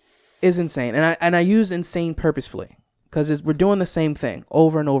 Is insane, and I use insane purposefully because we're doing the same thing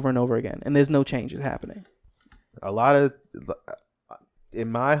over and over and over again, and there's no changes happening. A lot of,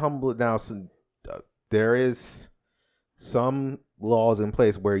 in my humble now, there is some laws in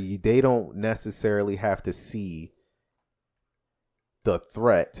place where they don't necessarily have to see the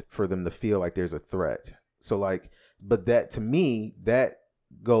threat for them to feel like there's a threat. So like, but that, to me, that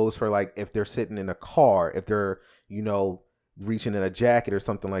goes for like if they're sitting in a car, if they're, reaching in a jacket or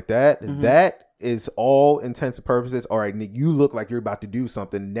something like that. Mm-hmm. That is all intents and purposes. All right, Nick, you look like you're about to do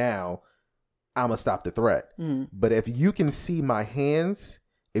something. Now I'm gonna stop the threat. Mm-hmm. But if you can see my hands,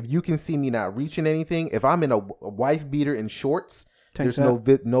 if you can see me not reaching anything, if I'm in a wife beater in shorts, there's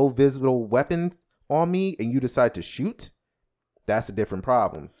no visible weapon on me, and you decide to shoot, that's a different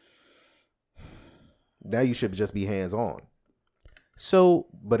problem. Now you should just be hands on. So,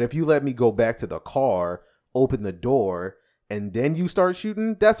 but if you let me go back to the car, open the door, and then you start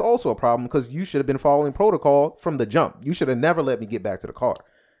shooting, that's also a problem because you should have been following protocol from the jump. You should have never let me get back to the car.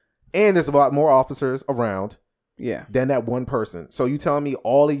 And there's a lot more officers around than that one person. So you telling me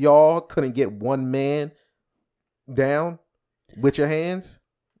all of y'all couldn't get one man down with your hands?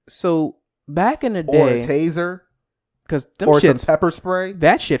 So back in the day. Or a taser? Or some pepper spray?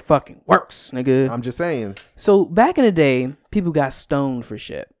 That shit fucking works, nigga. I'm just saying. So back in the day, people got stoned for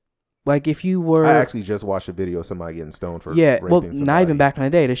shit. Like if you were, I actually just watched a video of somebody getting stoned for raping somebody. Not even back in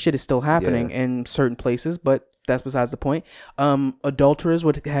the day. This shit is still happening in certain places, but that's besides the point. Adulterers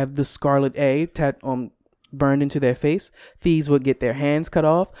would have the scarlet A burned into their face. Thieves would get their hands cut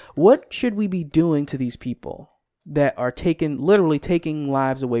off. What should we be doing to these people that are literally taking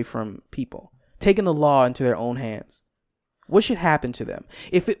lives away from people, taking the law into their own hands? What should happen to them?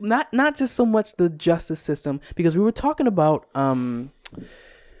 If it not just so much the justice system, because we were talking about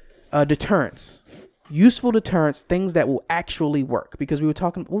deterrence, useful deterrence, things that will actually work. Because were we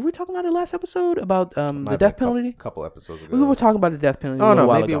talking about it last episode about the death penalty? A couple episodes ago. We were talking about the death penalty. Oh no,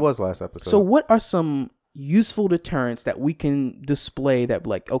 maybe it was last episode. So what are some useful deterrents that we can display that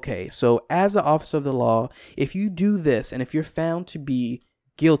like, okay, so as an officer of the law, if you do this and if you're found to be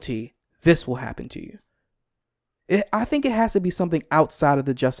guilty, this will happen to you? I think it has to be something outside of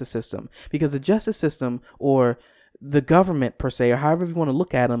the justice system, because the justice system or the government per se, or however you want to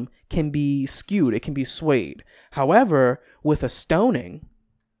look at them, can be skewed. It can be swayed. However, with a stoning,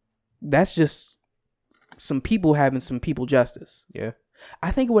 that's just some people having some people justice. Yeah.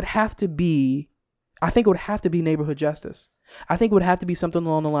 I think it would have to be neighborhood justice. I think it would have to be something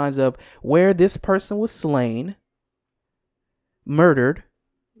along the lines of where this person was slain, murdered,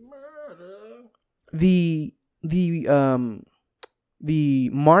 the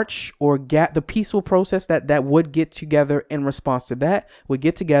march or the peaceful process that would get together in response to that would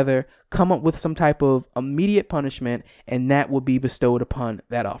get together, come up with some type of immediate punishment, and that would be bestowed upon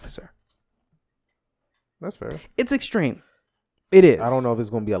that officer. That's fair. It's extreme. It is. I don't know if it's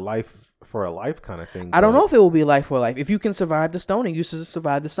going to be a life for a life kind of thing. I don't know if it will be life for a life. If you can survive the stoning, you should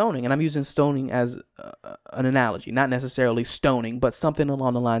survive the stoning. And I'm using stoning as an analogy, not necessarily stoning, but something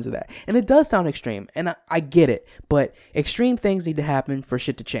along the lines of that. And it does sound extreme, and I get it, but extreme things need to happen for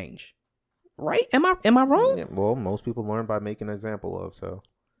shit to change. Right? Am I wrong? Yeah, well, most people learn by making an example of, so.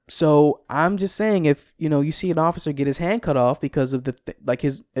 So I'm just saying, if you see an officer get his hand cut off because of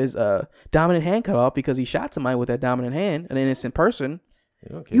his dominant hand cut off because he shot somebody with that dominant hand, an innocent person,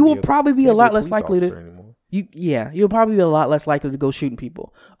 you will probably be a lot less likely to. You'll probably be a lot less likely to go shooting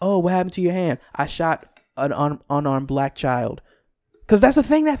people. Oh, what happened to your hand? I shot an unarmed black child. Because that's a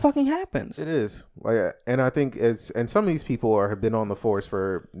thing that fucking happens. It is. And I think and some of these people have been on the force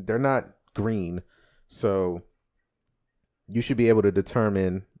they're not green, so you should be able to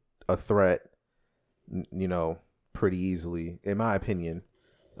determine a threat, pretty easily, in my opinion.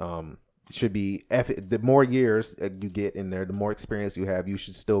 Should be the more years you get in there, the more experience you have, you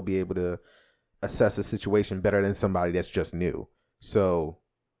should still be able to assess a situation better than somebody that's just new. So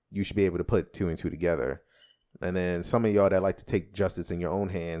you should be able to put 2 and 2 together. And then some of y'all that like to take justice in your own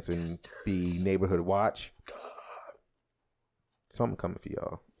hands and be neighborhood watch. Something coming for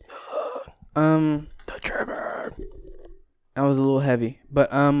y'all. The trigger. That was a little heavy, but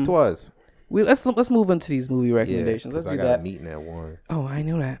It was. Let's move into these movie recommendations. Let's do I got that. a meeting at 1. Oh, I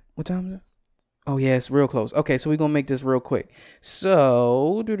know that. What time is it? Oh yeah, it's real close. Okay, so we're gonna make this real quick.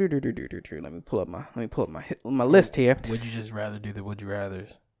 So let me pull up my list here. Would you just rather do the would you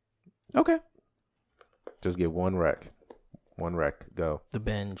rathers? Okay. Just get one rec. Go. The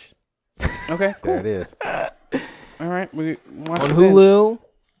binge. Okay, cool. There it is. All right, we watch on Hulu.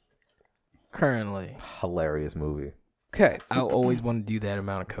 Currently, hilarious movie. Okay. I always want to do that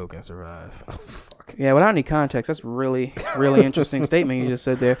amount of coke and survive. Oh, fuck. Yeah, without any context, that's really interesting statement you just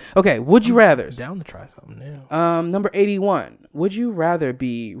said there. Okay, would you rather? Down to try something new. Number 81. Would you rather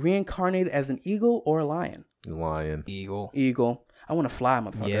be reincarnated as an eagle or a lion? Lion. Eagle. I want to fly,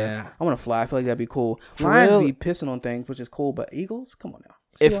 motherfucker. Yeah. I want to fly. I feel like that'd be cool. For Lions real? be pissing on things, which is cool, but eagles? Come on now.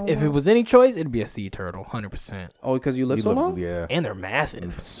 If it was any choice, it'd be a sea turtle, 100%. Oh, because you live so long? Yeah. And they're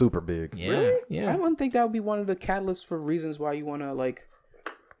massive. Super big. Yeah. Really? Yeah. I wouldn't think that would be one of the catalysts for reasons why you want to, like,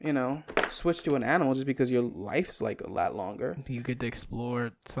 you know, switch to an animal just because your life's, like, a lot longer. You get to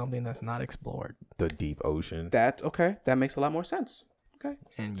explore something that's not explored. The deep ocean. That makes a lot more sense. Okay.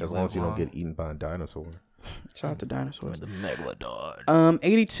 And As long as you don't get eaten by a dinosaur. Shout out to dinosaurs. The megalodon.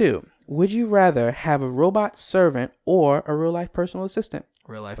 82. Would you rather have a robot servant or a real life personal assistant?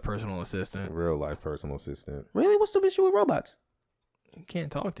 Real life personal assistant. Real life personal assistant. Really? What's the issue with robots? It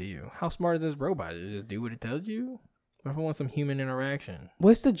can't talk to you. How smart is this robot? Does it just do what it tells you? What if I want some human interaction?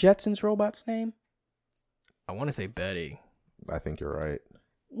 What's the Jetsons robot's name? I want to say Betty. I think you're right.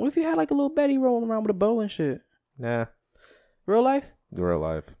 What if you had like a little Betty rolling around with a bow and shit? Nah. Real life? Real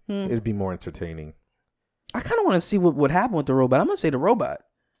life. It'd be more entertaining. I kind of want to see what would happen with the robot. I'm going to say the robot.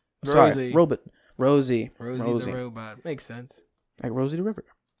 Rosie. Sorry, Rosie. Rosie the robot. Makes sense. Like Rosie the River.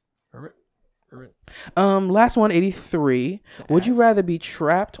 River. Last one, 83. Would you rather be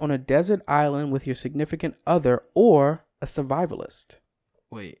trapped on a desert island with your significant other or a survivalist?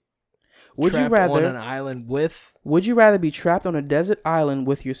 Wait. Would you Trapped rather on an island with? Would you rather be trapped on a desert island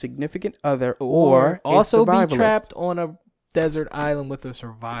with your significant other or also a survivalist? be trapped on a desert island with a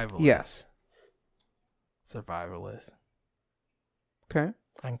survivalist? Yes. Survivalist. Okay.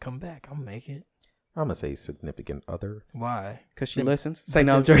 I can come back. I'll make it. I'm going to say significant other. Why? Because she listens. Say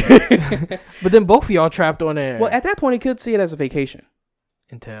no, I'm joking. But then both of y'all trapped on there. Well, at that point, he could see it as a vacation.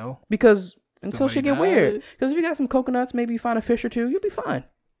 Until shit get weird. Because if you got some coconuts, maybe you find a fish or two, you'll be fine.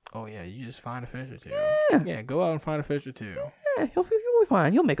 Oh, yeah. You just find a fish or two. Yeah. Go out and find a fish or two. Yeah, you'll be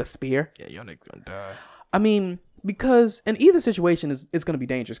fine. You'll make a spear. Yeah, y'all niggas gonna die. I mean, because in either situation, it's going to be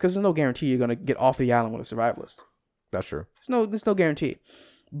dangerous. Because there's no guarantee you're going to get off the island with a survivalist. That's true. There's no guarantee.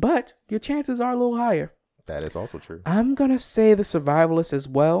 But your chances are a little higher. That is also true. I'm going to say the survivalist as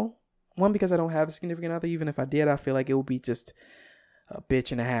well. One, because I don't have a significant other. Even if I did, I feel like it would be just a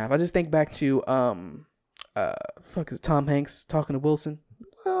bitch and a half. I just think back to, Tom Hanks talking to Wilson.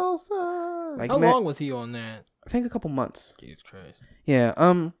 Wilson. How long was he on that? I think a couple months. Jesus Christ. Yeah.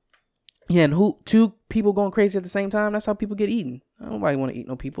 Yeah, and two people going crazy at the same time, that's how people get eaten. Nobody want to eat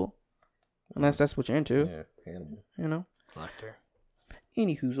no people. Unless that's what you're into. Yeah, Hannibal. You know? Collector.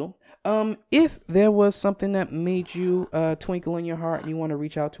 Any hoozle. If there was something that made you twinkle in your heart and you want to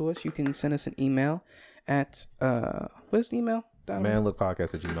reach out to us, you can send us an email at what's the email?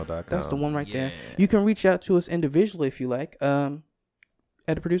 manlookpodcast@gmail.com. That's the one right there. You can reach out to us individually if you like. At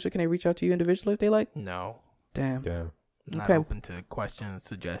the producer, can they reach out to you individually if they like? No. Damn. Not Okay. open to questions,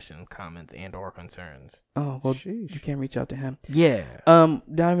 suggestions, comments, and or concerns. Oh, well, Sheesh. you can't reach out to him. Yeah.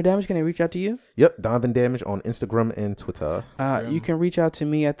 Donovan Damage, can they reach out to you? Yep, Donovan Damage on Instagram and Twitter. You can reach out to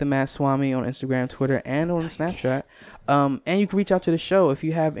me at the Matt Swami on Instagram, Twitter, and on Snapchat. And you can reach out to the show if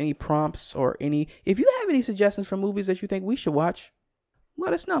you have any prompts or if you have any suggestions for movies that you think we should watch.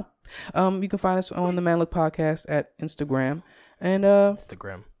 Let us know. You can find us on the Man Look Podcast at Instagram and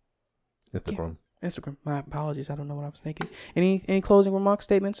Instagram. Instagram. My apologies. I don't know what I was thinking. Any closing remarks,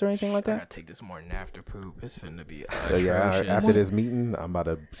 statements, or anything like I that? gotta take this morning after poop. It's finna be After this meeting, I'm about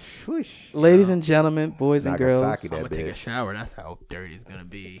to swoosh. Ladies and gentlemen, boys and girls. Nagasaki I'm gonna take a shower. That's how dirty it's gonna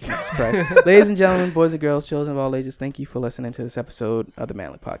be. Jesus Christ. Ladies and gentlemen, boys and girls, children of all ages, thank you for listening to this episode of the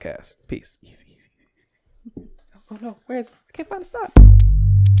Manly Podcast. Peace. Easy. Oh no, where is it? I can't find the stop.